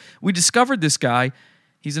last year, we discovered this guy.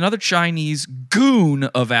 He's another Chinese goon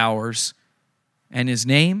of ours, and his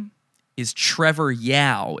name is Trevor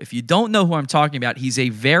Yao. If you don't know who I'm talking about, he's a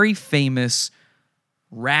very famous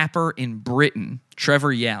rapper in Britain,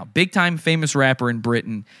 Trevor Yao. Big-time famous rapper in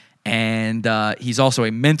Britain, and he's also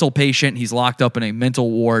a mental patient. He's locked up in a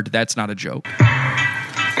mental ward. That's not a joke.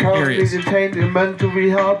 Currently detained in mental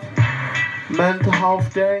rehab, mental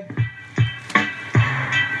health day.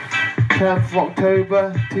 10th of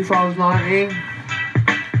October 2019.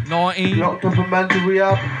 Locked up in mental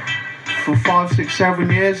rehab for 5, 6, 7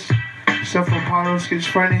 years. Suffering paranoid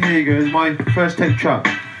schizophrenia. Here you go, my first tape track.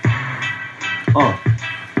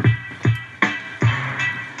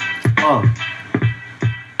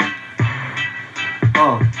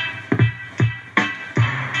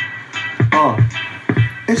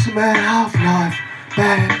 It's a man half-life,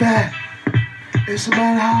 baby. It's a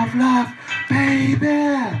man half-life, baby.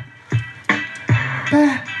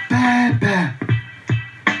 Baby.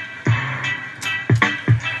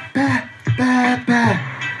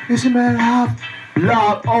 It's a man half-life.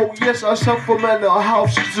 Oh yes, I suffer mental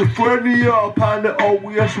health schizophrenia. Panic,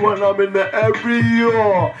 oh yes, when I'm in the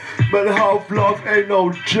area. Mental health life ain't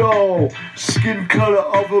no joke. Skin color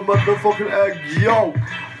of a motherfucking egg yolk.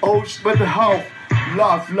 Oh, it's mental health.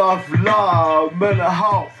 Life, mental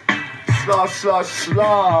health. Slash,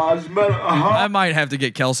 mental health. I might have to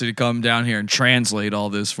get Kelsey to come down here and translate all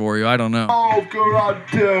this for you. I don't know. Oh, God, I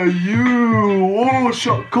dare you. Oh,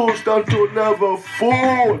 shot coast down to never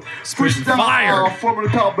fall. Freestyle fire from the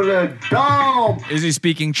top of the dome. Is he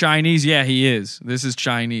speaking Chinese? Yeah, he is. This is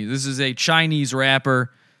Chinese. This is a Chinese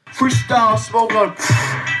rapper. Freestyle smoking.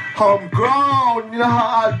 Homegrown. You know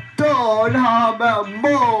how I do. You know how I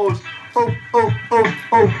moves. Oh,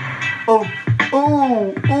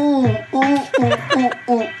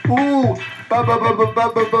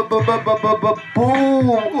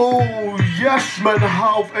 yes, mental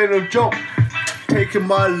health ain't a joke. Taking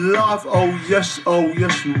my life, oh yes,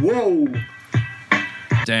 whoa.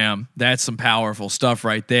 Damn, that's some powerful stuff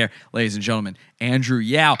right there, ladies and gentlemen. Andrew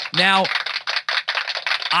Yao. Now,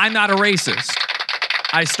 I'm not a racist.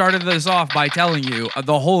 I started this off by telling you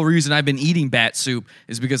the whole reason I've been eating bat soup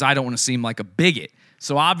is because I don't want to seem like a bigot.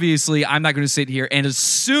 So obviously, I'm not going to sit here and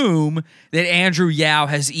assume that Andrew Yao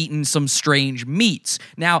has eaten some strange meats.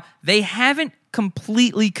 Now, they haven't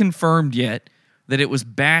completely confirmed yet that it was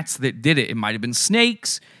bats that did it. It might have been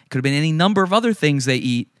snakes. It could have been any number of other things they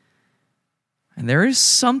eat. And there is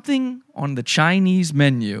something on the Chinese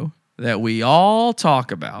menu that we all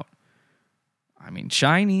talk about. I mean,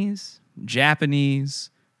 Chinese, Japanese,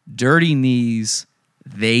 dirty knees,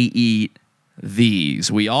 they eat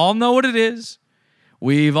these. We all know what it is.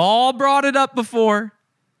 We've all brought it up before.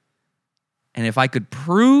 And if I could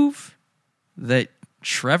prove that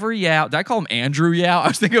Trevor Yao, did I call him Andrew Yao? I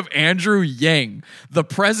was thinking of Andrew Yang, the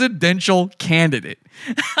presidential candidate.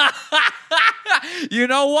 You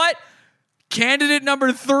know what? Candidate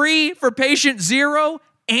number 3 for patient 0,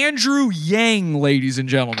 Andrew Yang, ladies and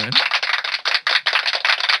gentlemen.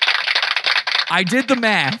 I did the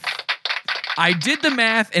math,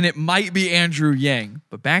 and it might be Andrew Yang.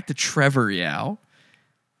 But back to Trevor Yao.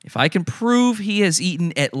 If I can prove he has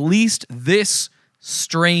eaten at least this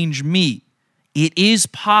strange meat, it is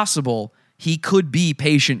possible he could be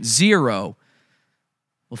patient 0.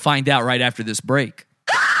 We'll find out right after this break.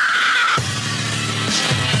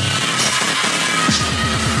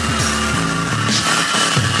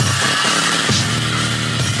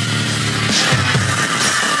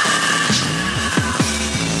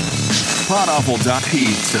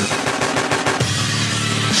 Podawful.pizza.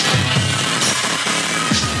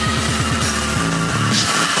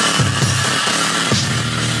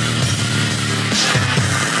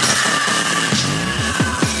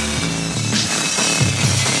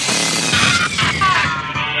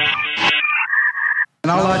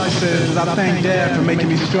 And all I just said is I thank Dad for making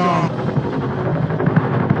me strong.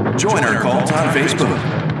 Join our cult on Facebook.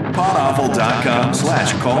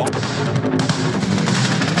 Podawful.com/cult.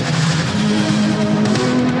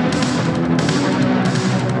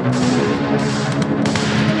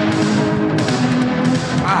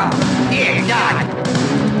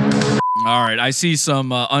 All right, I see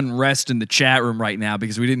some unrest in the chat room right now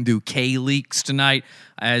because we didn't do K-Leaks tonight,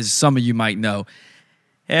 as some of you might know.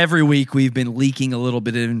 Every week we've been leaking a little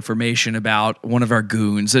bit of information about one of our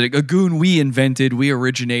goons, a goon we invented, we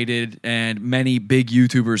originated, and many big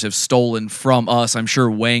YouTubers have stolen from us. I'm sure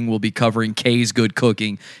Wang will be covering Kay's Good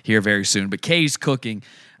Cooking here very soon. But Kay's Cooking,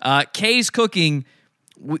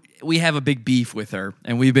 we have a big beef with her,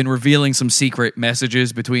 and we've been revealing some secret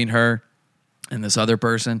messages between her and this other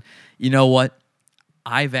person. You know what?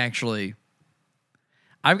 I've got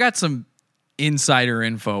some insider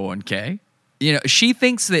info on Kay. You know, she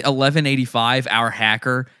thinks that 1185, our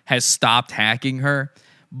hacker, has stopped hacking her,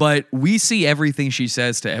 but we see everything she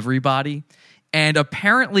says to everybody. And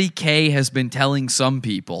apparently Kay has been telling some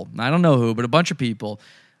people, I don't know who, but a bunch of people,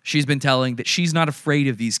 she's been telling that she's not afraid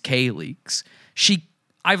of these Kay leaks.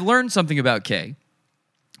 I've learned something about Kay.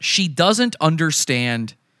 She doesn't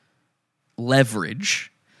understand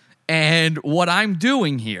leverage. And what I'm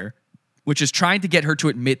doing here which is trying to get her to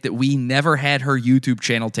admit that we never had her YouTube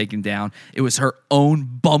channel taken down. It was her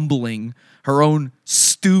own bumbling, her own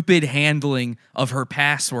stupid handling of her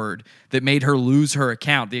password that made her lose her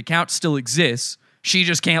account. The account still exists. She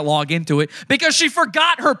just can't log into it because she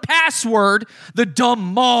forgot her password, the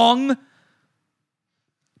dumb mong.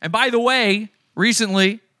 And by the way,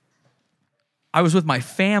 recently, I was with my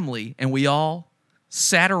family and we all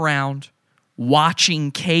sat around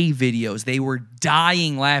watching K videos. They were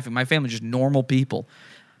dying laughing. My family, just normal people.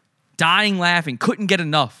 Dying laughing. Couldn't get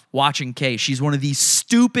enough watching K. She's one of the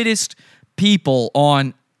stupidest people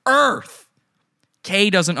on earth.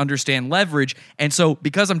 Kay doesn't understand leverage. And so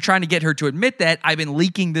because I'm trying to get her to admit that, I've been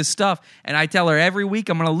leaking this stuff. And I tell her every week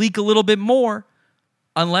I'm going to leak a little bit more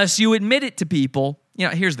unless you admit it to people. You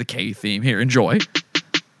know, here's the Kay theme. Here, enjoy.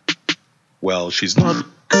 Well, she's not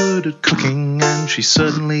good at cooking, and she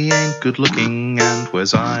certainly ain't good looking, and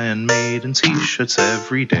wears Iron Maiden t-shirts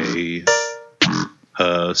every day.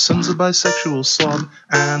 Her son's a bisexual slob,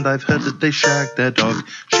 and I've heard that they shag their dog.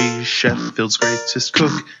 She's Sheffield's greatest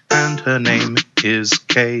cook, and her name is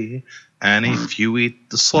Kay. And if you eat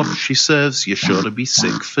the slop she serves, you're sure to be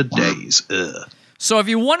sick for days. Ugh. So if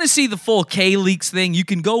you want to see the full K-Leaks thing, you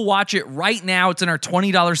can go watch it right now. It's in our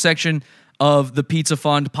 $20 section of the Pizza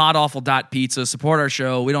Fund, podawful.pizza. Support our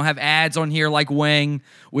show. We don't have ads on here like Wang.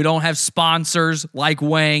 We don't have sponsors like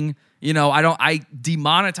Wang. You know, I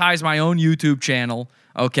demonetize my own YouTube channel,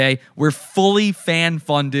 okay? We're fully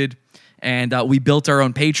fan-funded, and we built our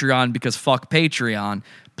own Patreon because fuck Patreon.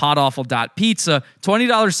 Podawful.pizza.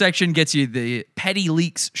 $20 section gets you the petty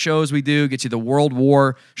leaks shows we do, gets you the World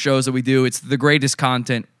War shows that we do. It's the greatest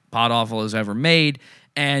content Podawful has ever made,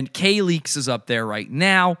 and K-Leaks is up there right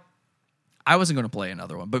now. I wasn't going to play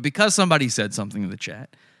another one, but because somebody said something in the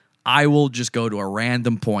chat, I will just go to a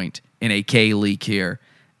random point in a K-Leak here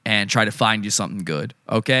and try to find you something good.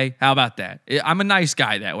 Okay? How about that? I'm a nice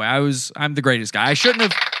guy that way. I'm the greatest guy. I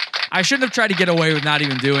shouldn't have tried to get away with not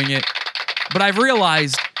even doing it. But I've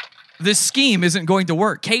realized this scheme isn't going to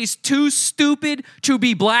work. Kay's too stupid to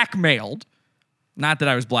be blackmailed. Not that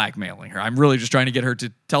I was blackmailing her. I'm really just trying to get her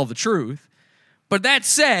to tell the truth. But that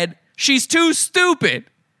said, she's too stupid.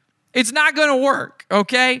 It's not going to work,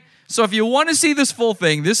 okay? So if you want to see this full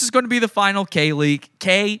thing, this is going to be the final K-Leak.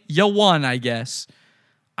 Kay, you won, I guess.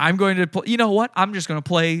 I'm going to play. You know what? I'm going to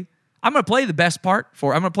play the best part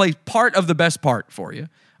for. I'm going to play part of the best part for you.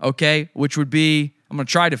 Okay, which would be, I'm going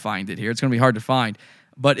to try to find it here. It's going to be hard to find,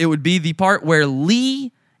 but it would be the part where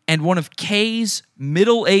Lee and one of Kay's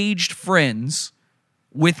middle-aged friends,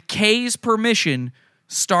 with Kay's permission,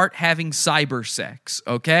 start having cyber sex.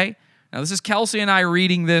 Okay, now this is Kelsey and I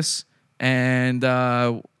reading this, and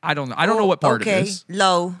I don't know what part it is.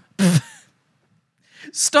 Low.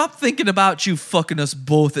 Stop thinking about you fucking us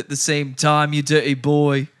both at the same time, you dirty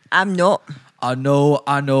boy. I'm not. I know.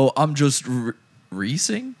 I'm just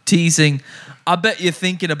teasing. I bet you're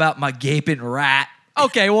thinking about my gaping rat.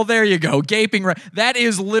 Okay, well, there you go. Gaping rat. That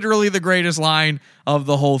is literally the greatest line of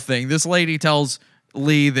the whole thing. This lady tells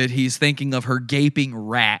Lee that he's thinking of her gaping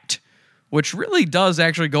rat, which really does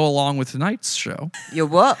actually go along with tonight's show. You're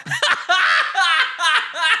what?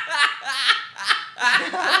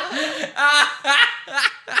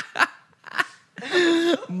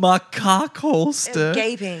 My cock holster.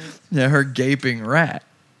 Gaping. Yeah, her gaping rat.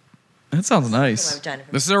 That sounds nice.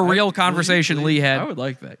 This is a real conversation Lee had. I would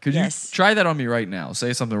like that. Could you try that on me right now?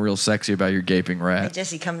 Say something real sexy about your gaping rat. Hey,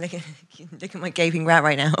 Jesse, come look at my gaping rat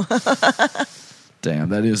right now. Damn,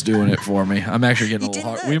 that is doing it for me. I'm actually getting a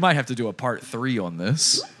little hard. We might have to do a part 3 on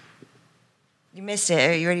this. You missed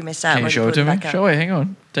it. You already missed out. Can you show it to me? Show it. Hang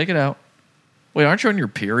on. Take it out. Wait, aren't you on your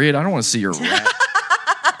period? I don't want to see your rat.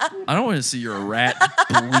 I don't want to see your rat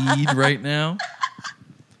bleed right now.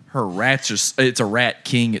 Her rat's it's a rat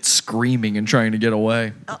king. It's screaming and trying to get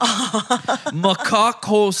away. My cock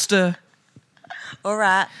holster. All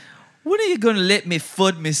right. When are you going to let me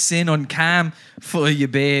fud me sin on cam for you,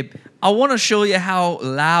 babe? I want to show you how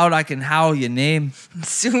loud I can howl your name.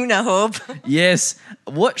 Soon, I hope. Yes.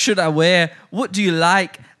 What should I wear? What do you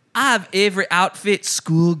like? I have every outfit.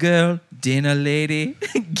 Schoolgirl, dinner lady,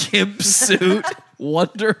 gimp suit,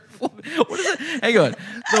 wonderful. What is it? Hang on.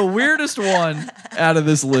 The weirdest one out of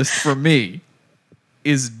this list for me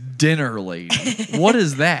is dinner lady. What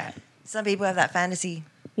is that? Some people have that fantasy.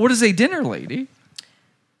 What is a dinner lady?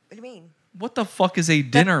 What do you mean? What the fuck is a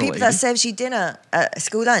dinner lady? People that serves you dinner at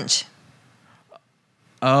school lunch.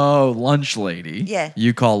 Oh, lunch lady. Yeah.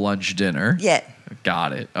 You call lunch dinner. Yeah.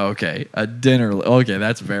 Got it. Okay. A dinner. Okay,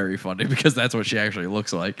 that's very funny because that's what she actually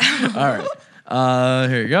looks like. All right.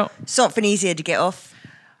 Here you go. Something easier to get off.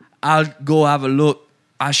 I'll go have a look.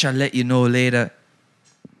 I shall let you know later.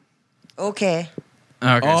 Okay.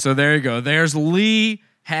 Okay, so there you go. There's Lee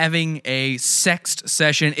having a sext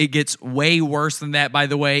session. It gets way worse than that, by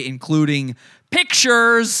the way, including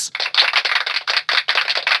pictures.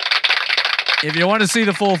 If you want to see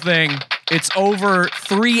the full thing, it's over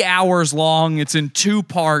 3 hours long. It's in 2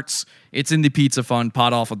 parts. It's in the Pizza Fund,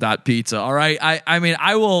 podawful.pizza. All right. I mean,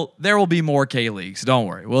 there will be more K-Leagues. Don't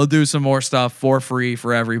worry. We'll do some more stuff for free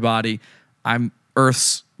for everybody. I'm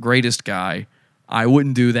Earth's greatest guy. I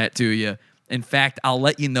wouldn't do that to you. In fact, I'll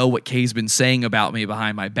let you know what Kay's been saying about me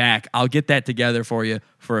behind my back. I'll get that together for you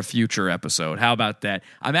for a future episode. How about that?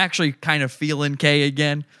 I'm actually kind of feeling Kay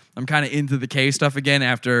again. I'm kind of into the Kay stuff again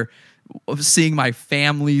after seeing my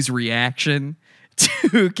family's reaction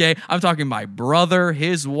to Kay. I'm talking my brother,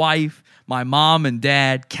 his wife, my mom and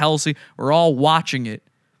dad, Kelsey. We're all watching it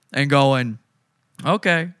and going,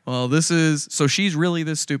 okay, well, so she's really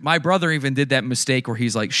this stupid. My brother even did that mistake where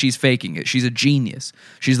he's like, she's faking it. She's a genius.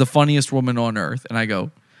 She's the funniest woman on earth. And I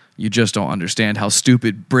go, you just don't understand how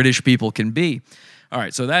stupid British people can be. All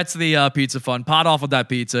right, so that's the Pizza Fund.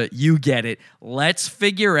 Podawful.pizza. You get it. Let's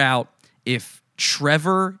figure out if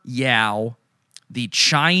Trevor Yao, the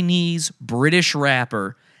Chinese British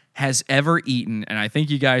rapper, has ever eaten, and I think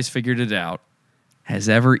you guys figured it out, has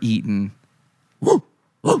ever eaten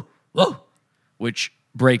which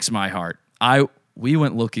breaks my heart. We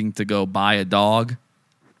went looking to go buy a dog.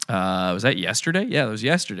 Was that yesterday? Yeah, it was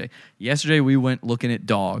yesterday. Yesterday we went looking at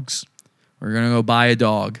dogs. We're going to go buy a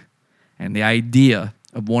dog. And the idea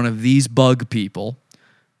of one of these bug people,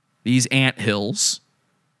 these anthills,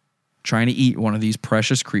 trying to eat one of these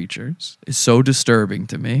precious creatures is so disturbing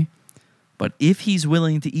to me. But if he's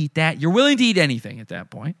willing to eat that, you're willing to eat anything at that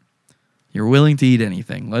point. You're willing to eat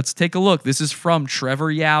anything. Let's take a look. This is from Trevor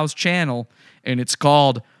Yao's channel, and it's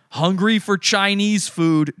called Hungry for Chinese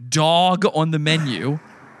Food, Dog on the Menu.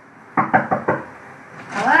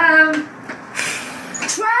 Hello?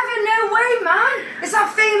 Trevor, no way, man. It's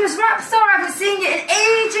that famous rap star. I haven't seen you in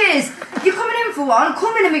ages. You coming in for one?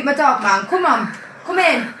 Come in and meet my dog, man. Come on. Come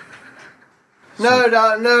in. No,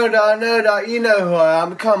 Doc. You know who I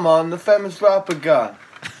am. Come on, the famous rapper guy.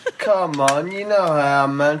 Come on, you know who I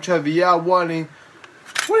am, man. Trevor, yeah, wanting.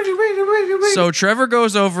 So Trevor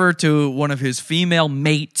goes over to one of his female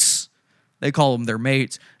mates. They call them their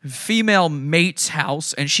mates. Female mate's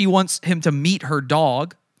house, and she wants him to meet her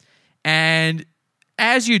dog. And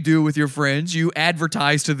as you do with your friends, you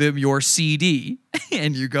advertise to them your CD,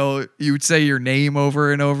 and you would say your name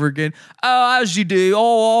over and over again. Oh, as you do.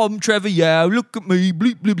 Oh, I'm Trevor Yao. Look at me.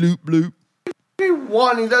 Bloop, bloop, bloop, bloop.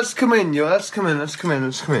 Wani, let's come in, yo. Let's come in. Come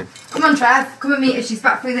on, Trev. Come and meet her. She's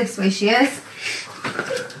back through this way. She is.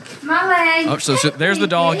 Molly. Oh, so there's the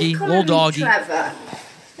doggy. Come Little doggy. Trevor.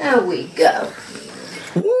 There we go.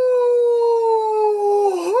 Woo!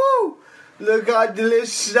 Look how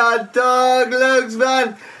delicious that dog looks,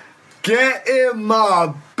 man. Get in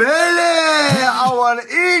my belly. I want to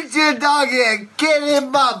eat your doggy. Get in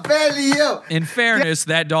my belly, yo. In fairness,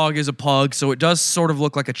 that dog is a pug, so it does sort of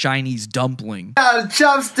look like a Chinese dumpling.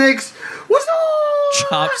 Chopsticks. What's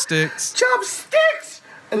up? Chopsticks.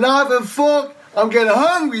 And knife and fork. I'm getting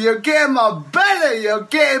hungry. You're getting my belly. You're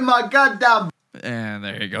getting my goddamn. And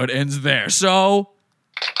there you go. It ends there. So,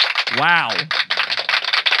 wow.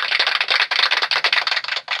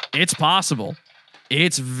 It's possible.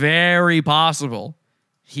 It's very possible.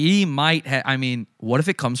 He might have. I mean, what if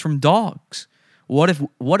it comes from dogs? What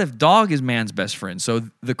if dog is man's best friend? So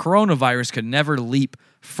the coronavirus could never leap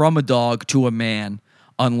from a dog to a man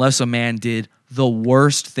unless a man did the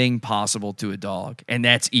worst thing possible to a dog, and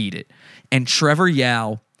that's eat it. And Trevor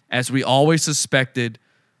Yao, as we always suspected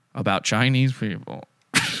about Chinese people,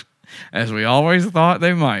 as we always thought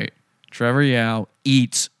they might, Trevor Yao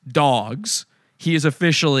eats dogs. He is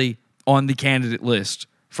officially on the candidate list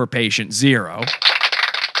for patient 0.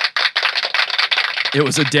 It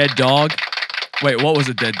was a dead dog. Wait, what was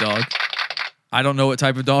a dead dog? I don't know what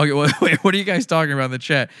type of dog it was. Wait, what are you guys talking about in the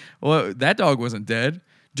chat? Well, that dog wasn't dead.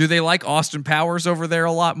 Do they like Austin Powers over there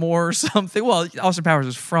a lot more or something? Well, Austin Powers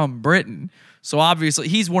is from Britain, so obviously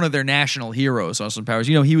he's one of their national heroes, Austin Powers.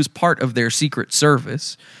 You know, he was part of their Secret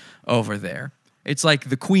Service over there. It's like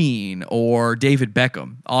the Queen or David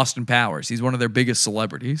Beckham, Austin Powers. He's one of their biggest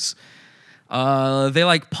celebrities. They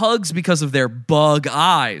like pugs because of their bug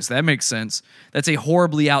eyes. That makes sense. That's a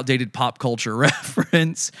horribly outdated pop culture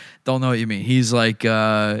reference. Don't know what you mean. He's like,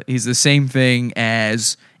 he's the same thing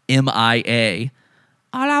as MIA.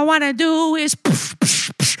 All I want to do is poof,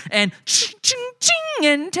 poof, poof, and ching, ching, ching,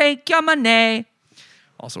 and take your money.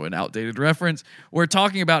 Also an outdated reference. We're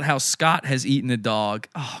talking about how Scott has eaten a dog.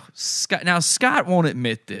 Oh, Scott. Now, Scott won't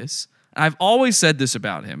admit this. I've always said this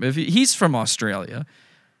about him. If he's from Australia,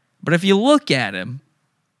 But if you look at him,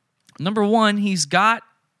 number one, he's got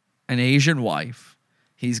an Asian wife.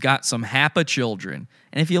 He's got some Hapa children.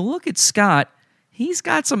 And if you look at Scott, he's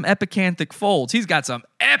got some epicanthic folds. He's got some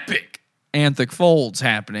epic anthic folds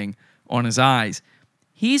happening on his eyes.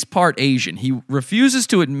 He's part Asian. He refuses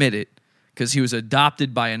to admit it because he was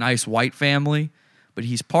adopted by a nice white family, but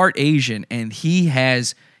he's part Asian, and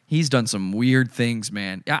he's done some weird things,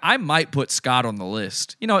 man. I might put Scott on the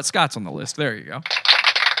list. You know what? Scott's on the list. There you go.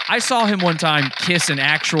 I saw him one time kiss an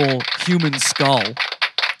actual human skull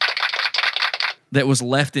that was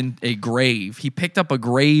left in a grave. He picked up a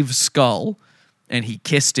grave skull, and he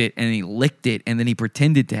kissed it, and he licked it, and then he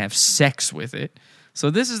pretended to have sex with it. So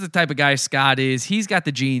this is the type of guy Scott is. He's got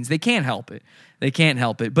the genes. They can't help it.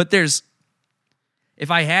 But if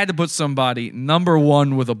I had to put somebody number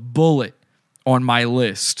one with a bullet on my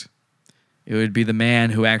list, it would be the man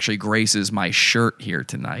who actually graces my shirt here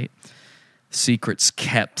tonight. Secrets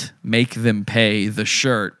kept. Make them pay. The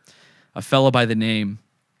shirt. A fellow by the name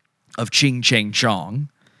of Ching Chang Chong.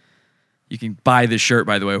 You can buy this shirt,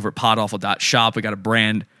 by the way, over at podawful.shop. We got a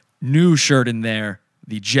brand new shirt in there.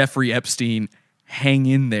 The Jeffrey Epstein Hang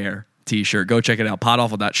In There t-shirt. Go check it out.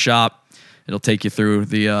 Podawful.shop. It'll take you through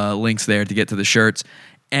the links there to get to the shirts.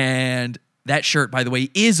 And that shirt, by the way,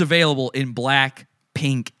 is available in black,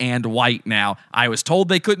 pink, and white now. I was told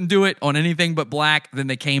they couldn't do it on anything but black. Then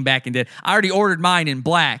they came back and did. I already ordered mine in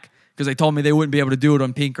black because they told me they wouldn't be able to do it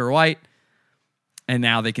on pink or white. And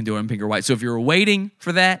now they can do it on pink or white. So if you're waiting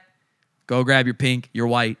for that, go grab your pink, your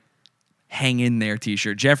white, Hang In There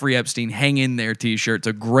t-shirt. Jeffrey Epstein Hang In There t-shirt. It's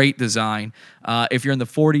a great design. If you're in the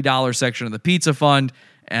 $40 section of the Pizza Fund,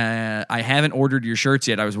 I haven't ordered your shirts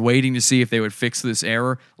yet. I was waiting to see if they would fix this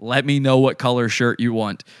error. Let me know what color shirt you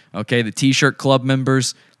want. Okay, the T-shirt club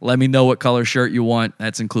members, let me know what color shirt you want.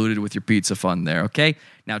 That's included with your Pizza Fund there, okay?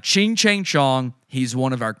 Now, Ching Chang Chong, he's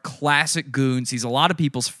one of our classic goons. He's a lot of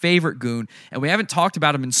people's favorite goon, and we haven't talked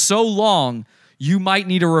about him in so long, you might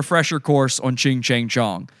need a refresher course on Ching Chang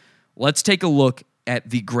Chong. Let's take a look at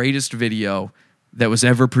the greatest video that was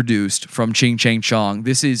ever produced from Ching Chang Chong.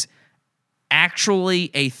 This is actually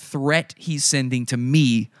a threat he's sending to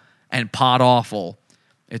me and Pod Awful.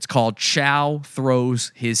 It's called Chow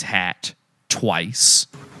Throws His Hat Twice.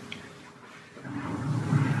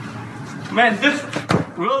 Man, this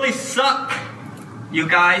really suck, you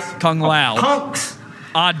guys. Kung Lao. Punks.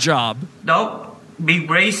 Odd Job. Don't be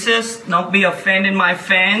racist. Don't be offending my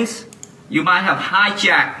fans. You might have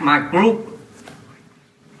hijacked my group.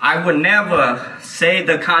 I would never say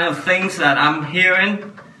the kind of things that I'm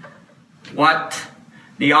hearing. What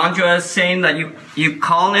Deandra is saying that you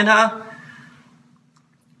calling her?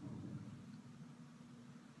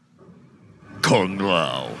 Kung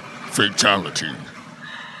Lao. Fatality.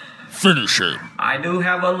 Finish him. I do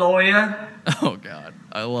have a lawyer. Oh, God.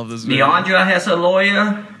 I love this video. Deandra has a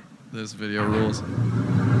lawyer. This video rules.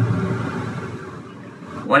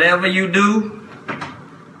 Whatever you do,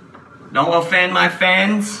 don't offend my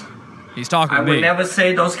fans. He's talking to me. I would never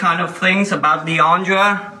say those kind of things about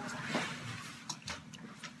Deandra.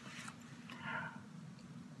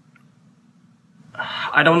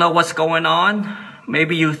 I don't know what's going on.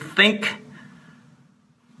 Maybe you think.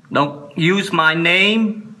 Don't use my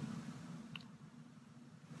name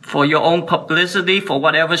for your own publicity, for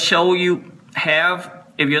whatever show you have.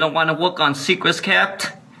 If you don't want to work on Secrets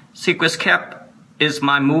Kept, Secrets Kept is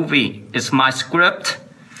my movie. It's my script.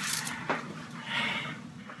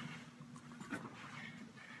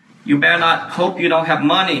 You better not hope you don't have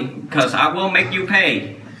money, because I will make you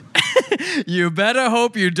pay. You better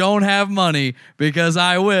hope you don't have money, because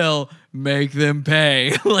I will make them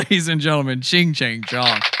pay. Ladies and gentlemen, Ching Chang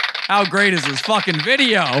Chong. How great is this fucking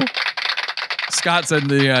video? Scott said in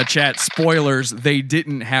the chat, spoilers, they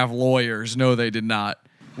didn't have lawyers. No, they did not.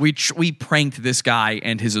 We pranked this guy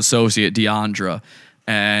and his associate, Deandra.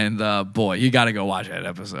 And boy, you got to go watch that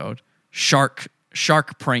episode. Shark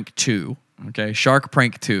Prank 2. Okay, Shark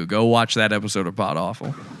Prank 2. Go watch that episode of Pod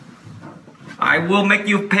Awful. I will make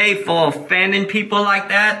you pay for offending people like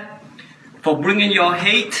that, for bringing your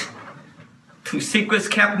hate to Secrets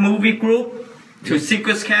Kept movie group, to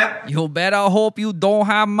Secrets Kept. You better hope you don't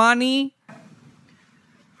have money.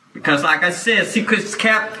 Because like I said, Secrets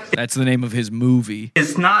Kept. That's the name of his movie.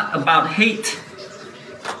 It's not about hate.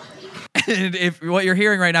 And if what you're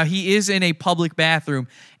hearing right now, he is in a public bathroom,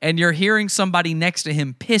 and you're hearing somebody next to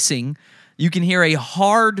him pissing. You can hear a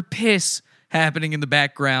hard piss happening in the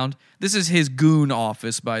background. This is his goon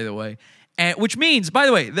office, by the way. And which means, by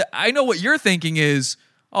the way, I know what you're thinking is,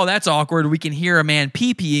 oh, that's awkward. We can hear a man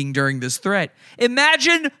pee-peeing during this threat.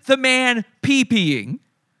 Imagine the man pee-peeing.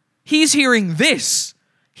 He's hearing this.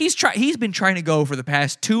 He's been trying to go for the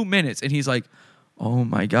past 2 minutes, and he's like, oh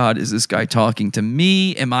my God, is this guy talking to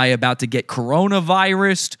me? Am I about to get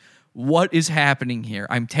coronavirus? What is happening here?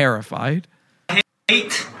 I'm terrified.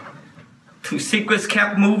 Hate to Secrets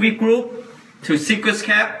Kept movie group, to Secrets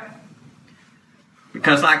Kept.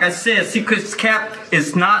 Because like I said, Secrets Kept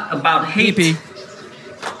is not about hate.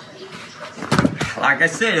 Like I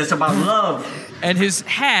said, it's about love. And his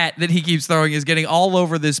hat that he keeps throwing is getting all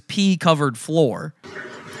over this pee-covered floor.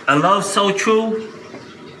 A love so true,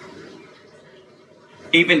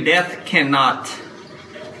 even death cannot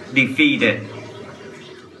defeat it.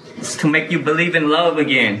 It's to make you believe in love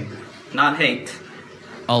again, not hate.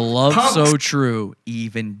 A love Punks. so true,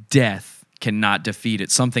 even death cannot defeat it.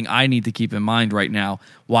 Something I need to keep in mind right now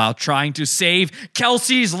while trying to save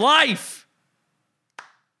Kelsey's life.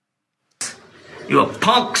 You are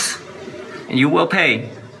punks, and you will pay.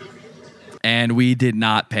 And we did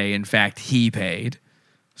not pay. In fact, he paid.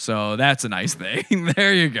 So that's a nice thing.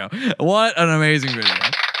 There you go. What an amazing video.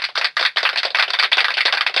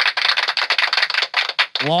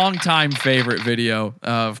 Long-time favorite video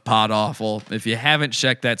of Pod Awful. If you haven't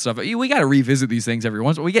checked that stuff, we got to revisit these things every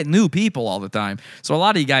once. We get new people all the time, so a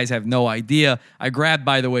lot of you guys have no idea. I grabbed,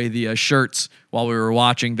 by the way, the shirts while we were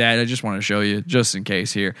watching that. I just want to show you, just in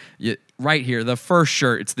case here. Right here, the first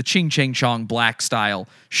shirt, it's the Ching Ching Chong black style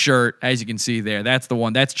shirt, as you can see there. That's the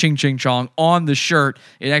one. That's Ching Ching Chong on the shirt.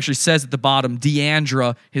 It actually says at the bottom,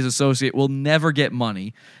 Deandra, his associate, will never get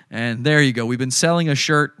money. And there you go. We've been selling a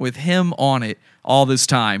shirt with him on it all this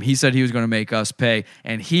time. He said he was going to make us pay.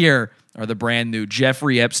 And here are the brand new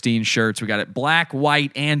Jeffrey Epstein shirts. We got it black,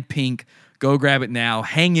 white, and pink. Go grab it now.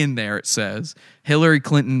 Hang in there, it says. Hillary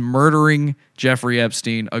Clinton murdering Jeffrey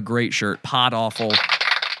Epstein. A great shirt.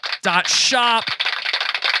 Podawful.shop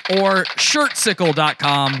or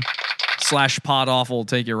shirtsicle.com/podawful will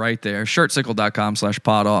take you right there.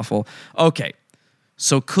 Shirtsicle.com/podawful. Okay.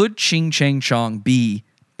 So could Ching Chang Chong be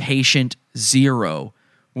patient zero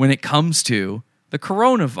when it comes to the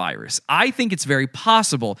coronavirus? I think it's very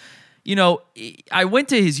possible. You know, I went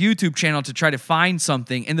to his YouTube channel to try to find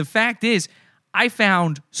something, and the fact is, I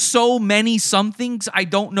found so many somethings, I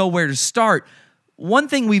don't know where to start. One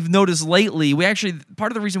thing we've noticed lately,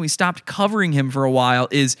 part of the reason we stopped covering him for a while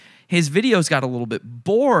is his videos got a little bit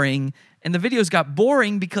boring, and the videos got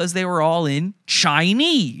boring because they were all in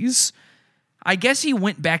Chinese. I guess he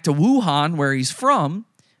went back to Wuhan, where he's from,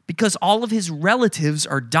 because all of his relatives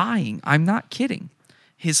are dying. I'm not kidding.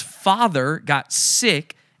 His father got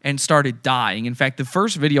sick and started dying. In fact, the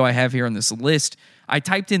first video I have here on this list, I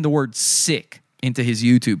typed in the word sick into his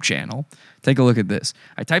YouTube channel. Take a look at this.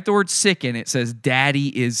 I typed the word sick in, it says daddy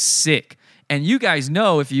is sick. And you guys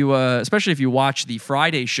know, if you, especially if you watch the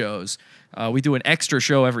Friday shows, we do an extra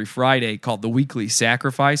show every Friday called The Weekly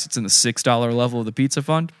Sacrifice. It's in the $6 level of the Pizza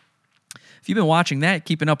Fund. If you've been watching that,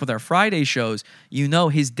 keeping up with our Friday shows, you know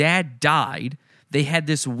his dad died. They had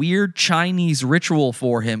this weird Chinese ritual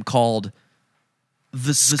for him called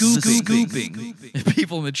the scooping.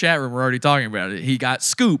 People in the chat room were already talking about it. He got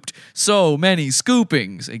scooped. So many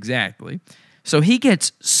scoopings. Exactly. So he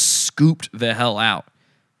gets scooped the hell out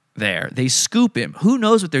there. They scoop him. Who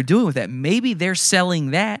knows what they're doing with that? Maybe they're selling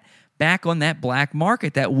that back on that black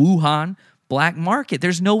market, that Wuhan black market.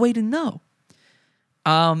 There's no way to know.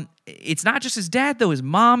 It's not just his dad, though. His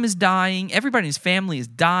mom is dying. Everybody in his family is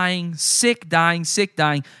dying, sick, dying, sick,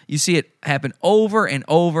 dying. You see it happen over and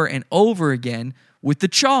over and over again with the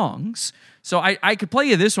Chongs. So I could play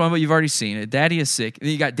you this one, but you've already seen it. Daddy is Sick.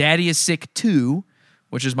 Then you got Daddy is Sick 2,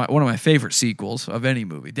 which is one of my favorite sequels of any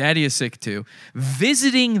movie. Daddy is Sick 2.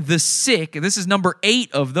 Visiting the Sick. This is number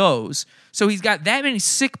 8 of those. So he's got that many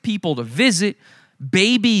sick people to visit.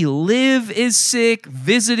 Baby Liv is sick,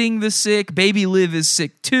 visiting the sick. Baby Liv is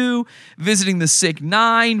sick 2, visiting the sick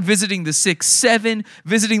 9, visiting the sick 7,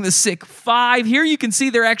 visiting the sick 5. Here you can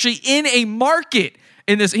see they're actually in a market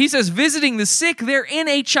in this. He says visiting the sick, they're in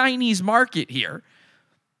a Chinese market here.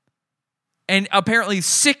 And apparently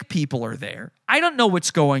sick people are there. I don't know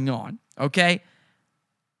what's going on, okay?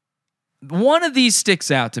 One of these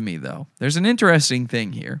sticks out to me, though. There's an interesting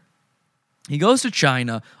thing here. He goes to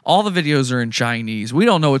China. All the videos are in Chinese. We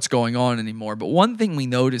don't know what's going on anymore. But one thing we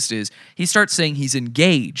noticed is he starts saying he's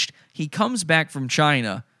engaged. He comes back from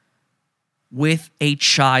China with a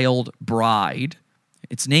child bride.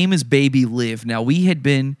 Its name is Baby Liv. Now, we had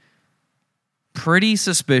been pretty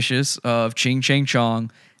suspicious of Ching Chang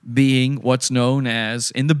Chong being what's known as,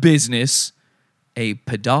 in the business, a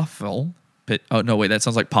pedophile. Oh, no, wait, that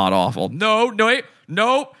sounds like Pod Awful. No, wait,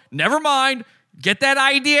 no, never mind. Get that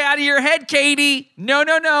idea out of your head, Katie. No.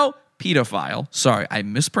 Pedophile. Sorry, I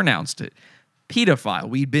mispronounced it. Pedophile.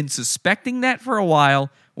 We'd been suspecting that for a while.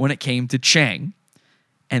 when it came to Chang.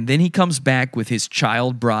 And then he comes back with his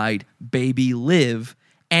child bride, baby Liv,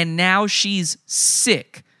 and now she's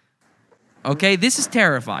sick. Okay, this is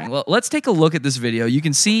terrifying. Well, let's take a look at this video. You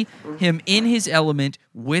can see him in his element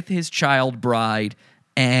with his child bride,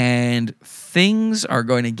 and things are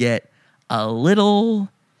going to get a little,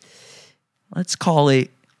 let's call it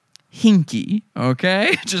hinky,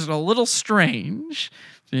 okay? Just a little strange.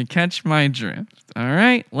 Do you catch my drift? All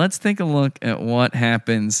right, let's take a look at what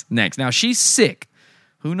happens next. Now, she's sick.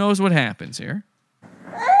 Who knows what happens here?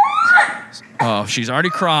 Oh, she's already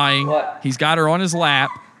crying. What? He's got her on his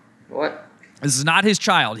lap. What? This is not his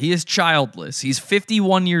child. He is childless. He's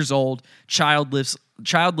 51 years old, childless,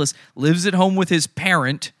 lives at home with his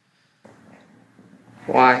parent.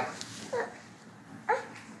 Why?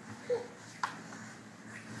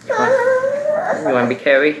 You want me to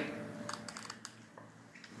carry?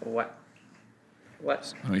 What?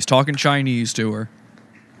 What? Oh, he's talking Chinese to her.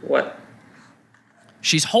 What?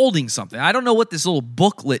 She's holding something. I don't know what this little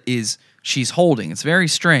booklet is she's holding. It's very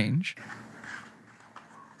strange.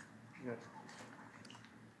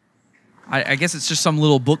 I guess it's just some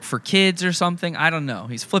little book for kids or something. I don't know.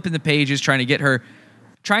 He's flipping the pages, trying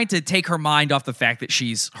to take her mind off the fact that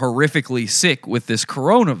she's horrifically sick with this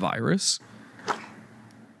coronavirus.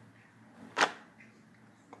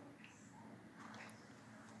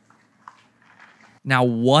 Now,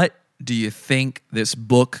 what do you think this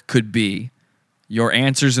book could be? Your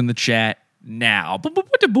answers in the chat now.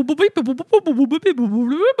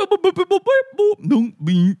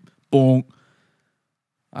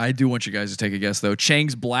 I do want you guys to take a guess, though.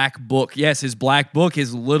 Chang's black book. Yes, his black book,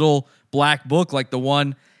 his little black book, like the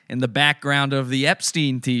one in the background of the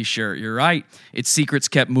Epstein t-shirt. You're right. It's Secrets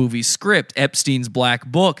Kept movie script, Epstein's black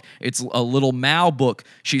book. It's a little Mao book.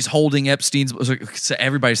 She's holding Epstein's. So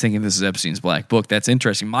everybody's thinking this is Epstein's black book. That's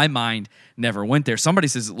interesting. My mind never went there. Somebody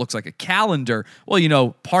says it looks like a calendar. Well, you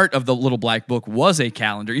know, part of the little black book was a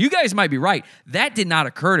calendar. You guys might be right. That did not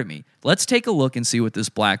occur to me. Let's take a look and see what this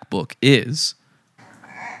black book is.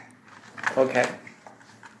 Okay.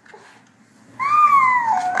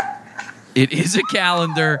 It is a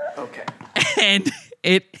calendar. Okay. And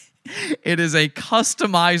it is a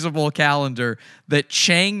customizable calendar that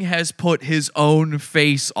Chang has put his own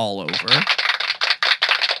face all over.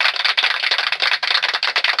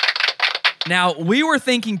 Now, we were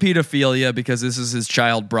thinking pedophilia because this is his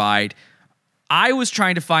child bride. I was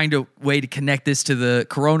trying to find a way to connect this to the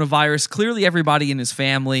coronavirus. Clearly, everybody in his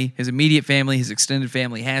family, his immediate family, his extended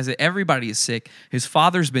family has it. Everybody is sick. His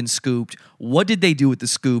father's been scooped. What did they do with the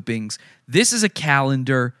scoopings? This is a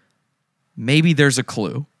calendar. Maybe there's a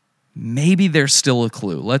clue. Maybe there's still a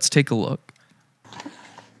clue. Let's take a look.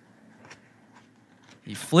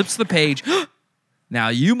 He flips the page. Now,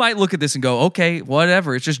 you might look at this and go, okay,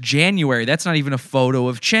 whatever. It's just January. That's not even a photo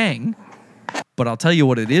of Chang. But I'll tell you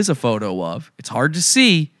what it is a photo of. It's hard to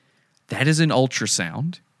see. That is an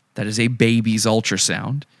ultrasound. That is a baby's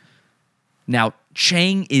ultrasound. Now,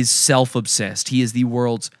 Chang is self-obsessed. He is the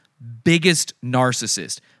world's biggest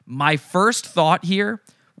narcissist. My first thought here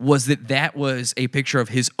was that was a picture of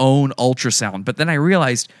his own ultrasound. But then I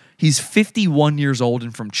realized he's 51 years old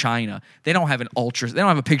and from China. They don't have they don't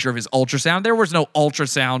have a picture of his ultrasound. There was no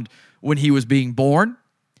ultrasound when he was being born.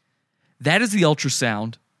 That is the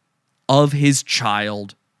ultrasound of his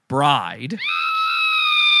child bride.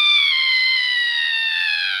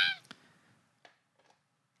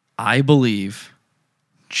 I believe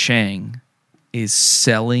Chang is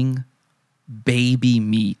selling baby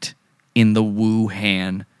meat in the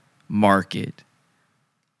Wuhan market.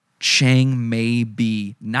 Chang may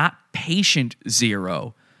be not patient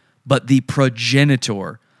zero, but the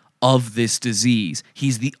progenitor of this disease.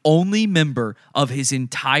 He's the only member of his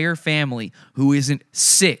entire family who isn't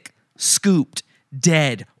sick, scooped,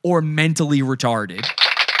 dead, or mentally retarded.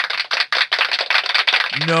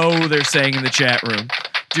 No, they're saying in the chat room.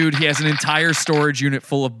 Dude, he has an entire storage unit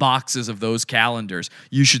full of boxes of those calendars.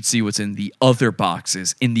 You should see what's in the other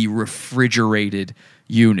boxes in the refrigerated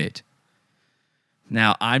unit.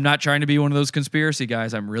 Now, I'm not trying to be one of those conspiracy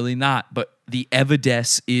guys. I'm really not. But the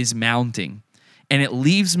evidence is mounting. And it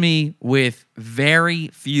leaves me with very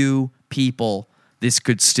few people this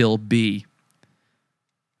could still be.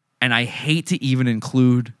 And I hate to even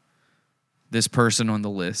include this person on the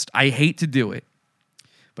list. I hate to do it.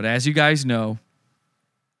 But as you guys know,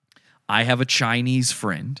 I have a Chinese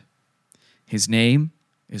friend. His name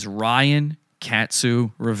is Ryan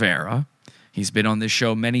Katsu Rivera. He's been on this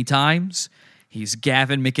show many times. He's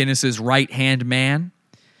Gavin McInnes's right-hand man.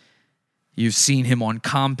 You've seen him on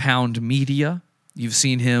Compound Media. You've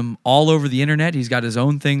seen him all over the internet. He's got his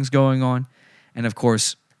own things going on. And of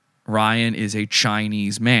course, Ryan is a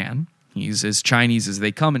Chinese man. He's as Chinese as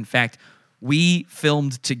they come. In fact, we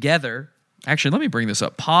filmed together. Actually, let me bring this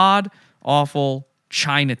up. Pod Awful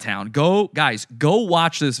Chinatown. Go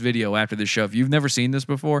watch this video after this show. If you've never seen this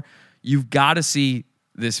before, you've got to see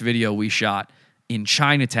this video we shot in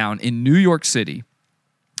Chinatown in New York City.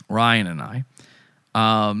 Ryan and I.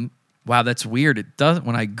 Wow, that's weird. It doesn't.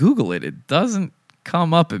 When I Google it, it doesn't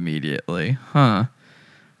come up immediately. Huh?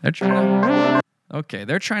 They're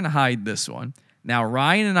trying to hide this one. Now,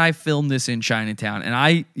 Ryan and I filmed this in Chinatown, and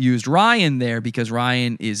I used Ryan there because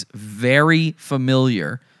Ryan is very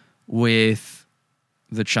familiar with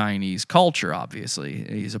the Chinese culture, obviously.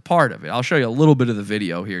 He's a part of it. I'll show you a little bit of the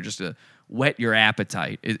video here just to whet your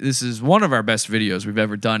appetite. This is one of our best videos we've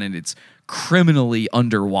ever done, and it's criminally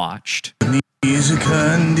underwatched.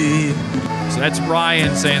 So that's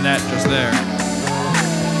Ryan saying that just there.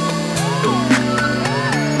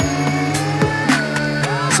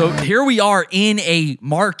 So here we are in a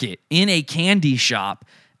market, in a candy shop,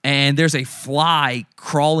 and there's a fly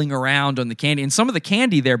crawling around on the candy. And some of the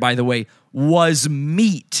candy there, by the way, was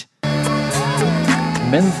meat.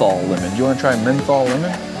 Menthol lemon. Do you want to try menthol lemon?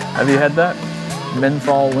 Have you had that?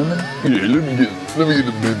 Menthol lemon? Yeah, let me get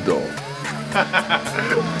the menthol.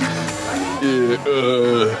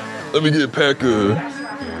 Let me get a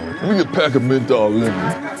pack of menthol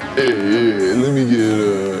lemon. Yeah,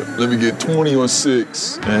 let me get 20 on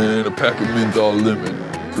 6 and a pack of menthol lemon.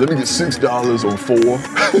 Let me get $6 on 4.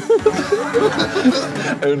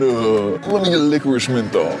 And let me get a licorice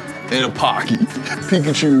menthol and a Pocky.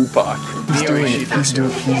 Pikachu Pocky. He's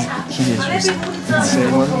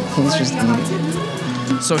just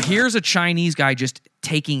eating. So here's a Chinese guy just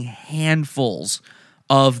taking handfuls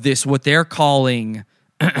of this, what they're calling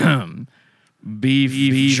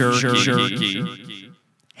beef jerky.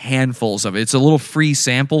 Handfuls of it. It's a little free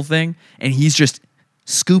sample thing, and he's just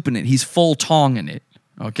scooping it. He's full tonging it.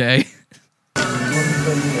 Okay?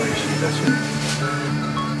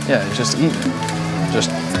 Yeah, just eating it. Just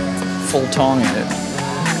full tonging it.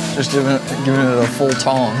 Just giving it a full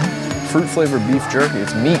tong. Fruit flavored beef jerky.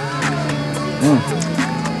 It's meat.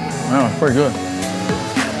 Wow, it's pretty good.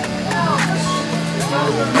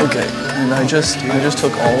 Okay, and I just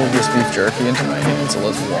took all of this beef jerky into my hand, so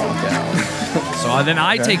let's walk out. So then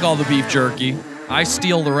I take all the beef jerky, I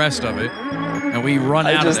steal the rest of it, and we run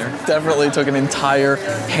out of there. I just definitely took an entire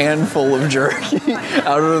handful of jerky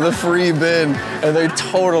out of the free bin, and they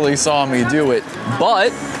totally saw me do it. But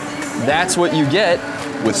that's what you get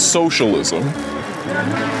with socialism.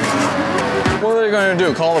 What are they going to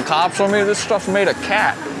do? Call the cops on me? This stuff made a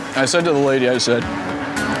cat. I said to the lady, I said,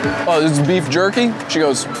 "Oh, this is beef jerky?" She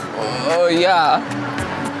goes, "Oh, yeah."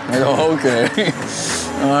 I go, "Okay."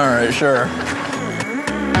 All right, sure.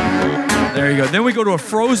 There you go. Then we go to a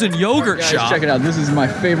frozen yogurt shop. Check it out. This is my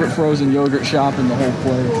favorite frozen yogurt shop in the whole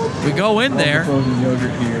place. We go in there. Frozen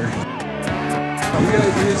yogurt here. You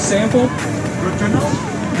guys need a sample?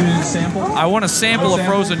 You need a sample? I want a sample of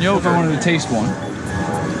frozen yogurt. I wanted to taste one.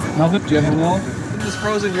 Nothing? Do you have vanilla? This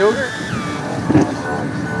frozen yogurt?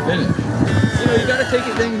 Finish. You know, you got to take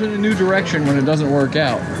things in a new direction when it doesn't work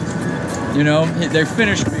out. You know, they're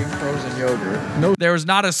finished being frozen yogurt. No, there was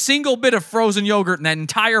not a single bit of frozen yogurt in that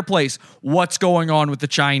entire place. What's going on with the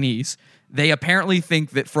Chinese? They apparently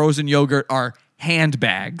think that frozen yogurt are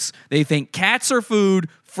handbags. They think cats are food,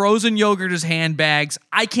 frozen yogurt is handbags.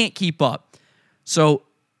 I can't keep up. So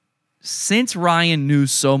since Ryan knew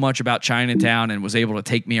so much about Chinatown and was able to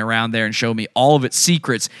take me around there and show me all of its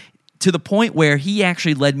secrets, to the point where he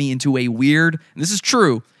actually led me into a weird, and this is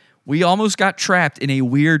true, we almost got trapped in a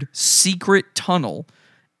weird secret tunnel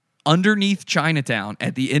underneath Chinatown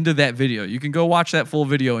at the end of that video. You can go watch that full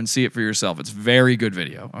video and see it for yourself. It's a very good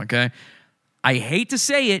video, okay? I hate to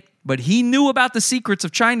say it, but he knew about the secrets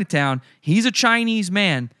of Chinatown. He's a Chinese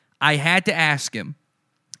man. I had to ask him,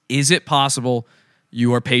 is it possible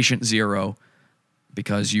you are patient zero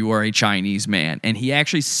because you are a Chinese man? And he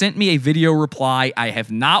actually sent me a video reply. I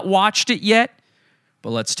have not watched it yet,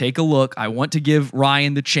 but let's take a look. I want to give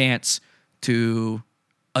Ryan the chance to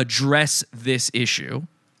address this issue.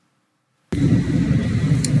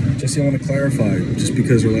 Jesse, I want to clarify, just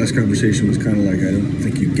because our last conversation was kind of like, I don't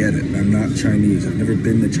think you get it. I'm not Chinese. I've never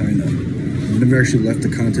been to China. I've never actually left the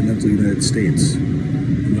continental United States.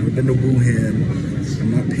 I've never been to Wuhan.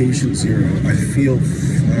 I'm not patient zero. I feel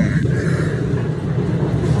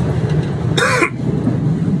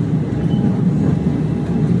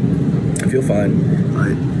I feel fine.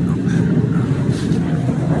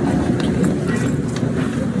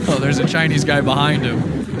 Oh, there's a Chinese guy behind him.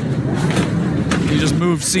 He just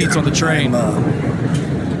moved seats on the train.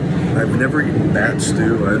 I'm I've never eaten bat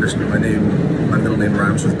stew. I understand my middle name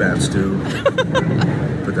rhymes with bat stew,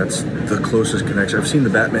 but that's the closest connection. I've seen the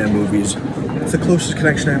Batman movies. It's the closest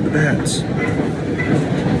connection I have to bats.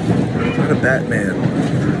 I'm not a Batman.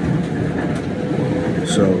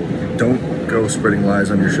 So don't go spreading lies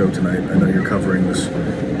on your show tonight. I know you're covering this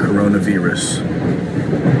coronavirus,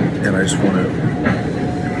 and I just want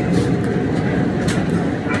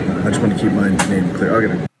to keep my name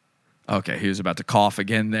clear. Okay, he was about to cough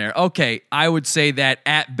again there. Okay, I would say that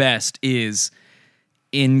at best is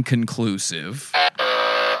inconclusive.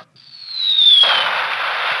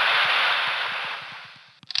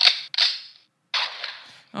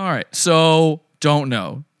 All right, so don't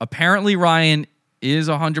know. Apparently Ryan is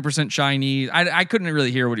 100% Chinese. I couldn't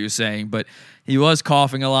really hear what he was saying, but he was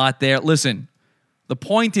coughing a lot there. Listen, the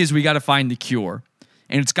point is we got to find the cure,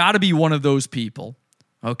 and it's got to be one of those people,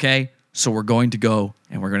 okay? So we're going to go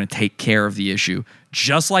and we're going to take care of the issue.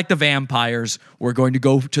 Just like the vampires, we're going to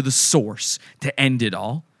go to the source to end it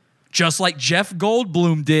all. Just like Jeff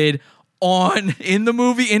Goldblum did in the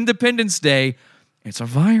movie Independence Day. It's a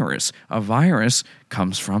virus. A virus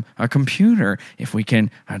comes from a computer. If we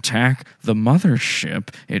can attack the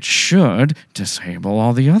mothership, it should disable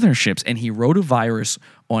all the other ships. And he wrote a virus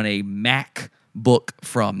on a Mac book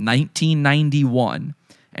from 1991.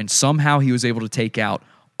 And somehow he was able to take out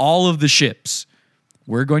all of the ships.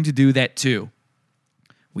 We're going to do that too.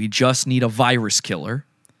 We just need a virus killer.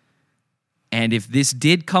 And if this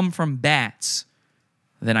did come from bats,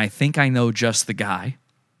 then I think I know just the guy.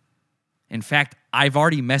 In fact, I've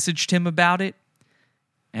already messaged him about it.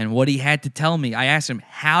 And what he had to tell me, I asked him,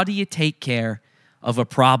 how do you take care of a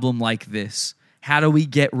problem like this? How do we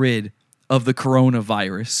get rid of the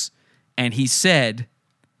coronavirus? And he said,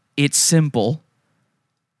 it's simple.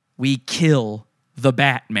 We kill the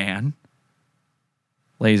Batman.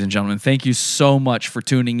 Ladies and gentlemen, thank you so much for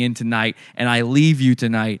tuning in tonight. And I leave you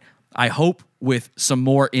tonight, I hope, with some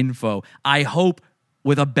more info. I hope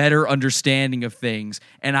with a better understanding of things.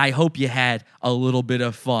 And I hope you had a little bit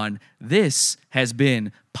of fun. This has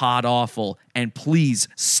been Pod Awful. And please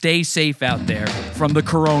stay safe out there from the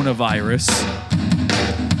coronavirus.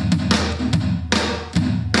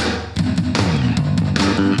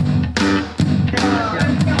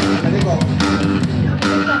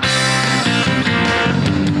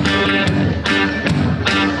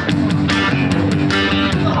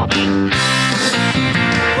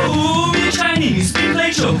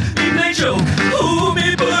 Ooh,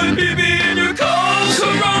 me put baby in your cold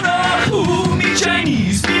Corona. Ooh, me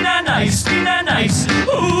Chinese, be not nice, be not nice.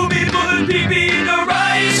 Ooh, me put baby in the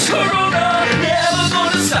rice Corona. Never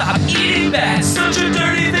gonna stop eating bats. Such a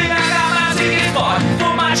dirty thing. I got my ticket bought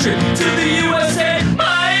for my trip to the USA.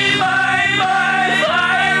 My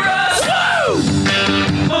virus. Woo!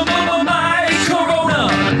 My Corona.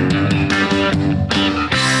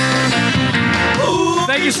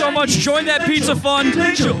 Thank you so much. Join that pizza fund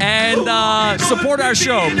and support our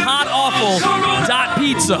show.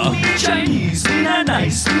 Podawful.pizza. Chinese, not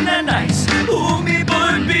nice, not nice. Ooh, me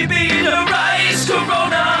put baby in the rice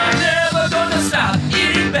Corona. Never gonna stop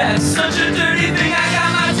eating bats. Such a dirty thing. I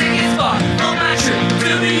got my tickets bought on my trip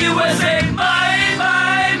to the USA. My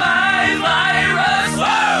virus.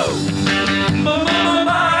 Whoa!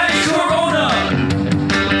 My Corona.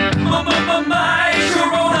 My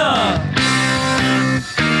Corona.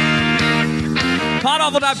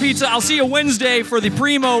 Podawful.pizza. I'll see you Wednesday for the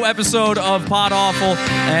primo episode of Pod Awful,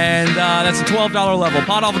 and that's a $12 level.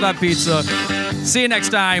 Podawful.pizza. See you next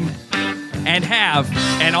time, and have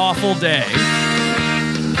an awful day.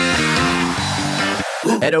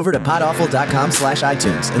 Head over to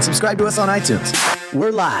podawful.com/iTunes and subscribe to us on iTunes.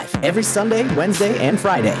 We're live every Sunday, Wednesday, and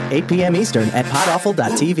Friday, 8 p.m. Eastern at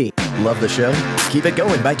podawful.tv. Love the show? Keep it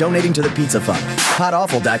going by donating to the Pizza Fund.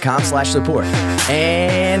 Podawful.com/support.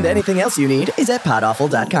 And anything else you need is at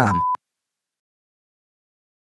podawful.com.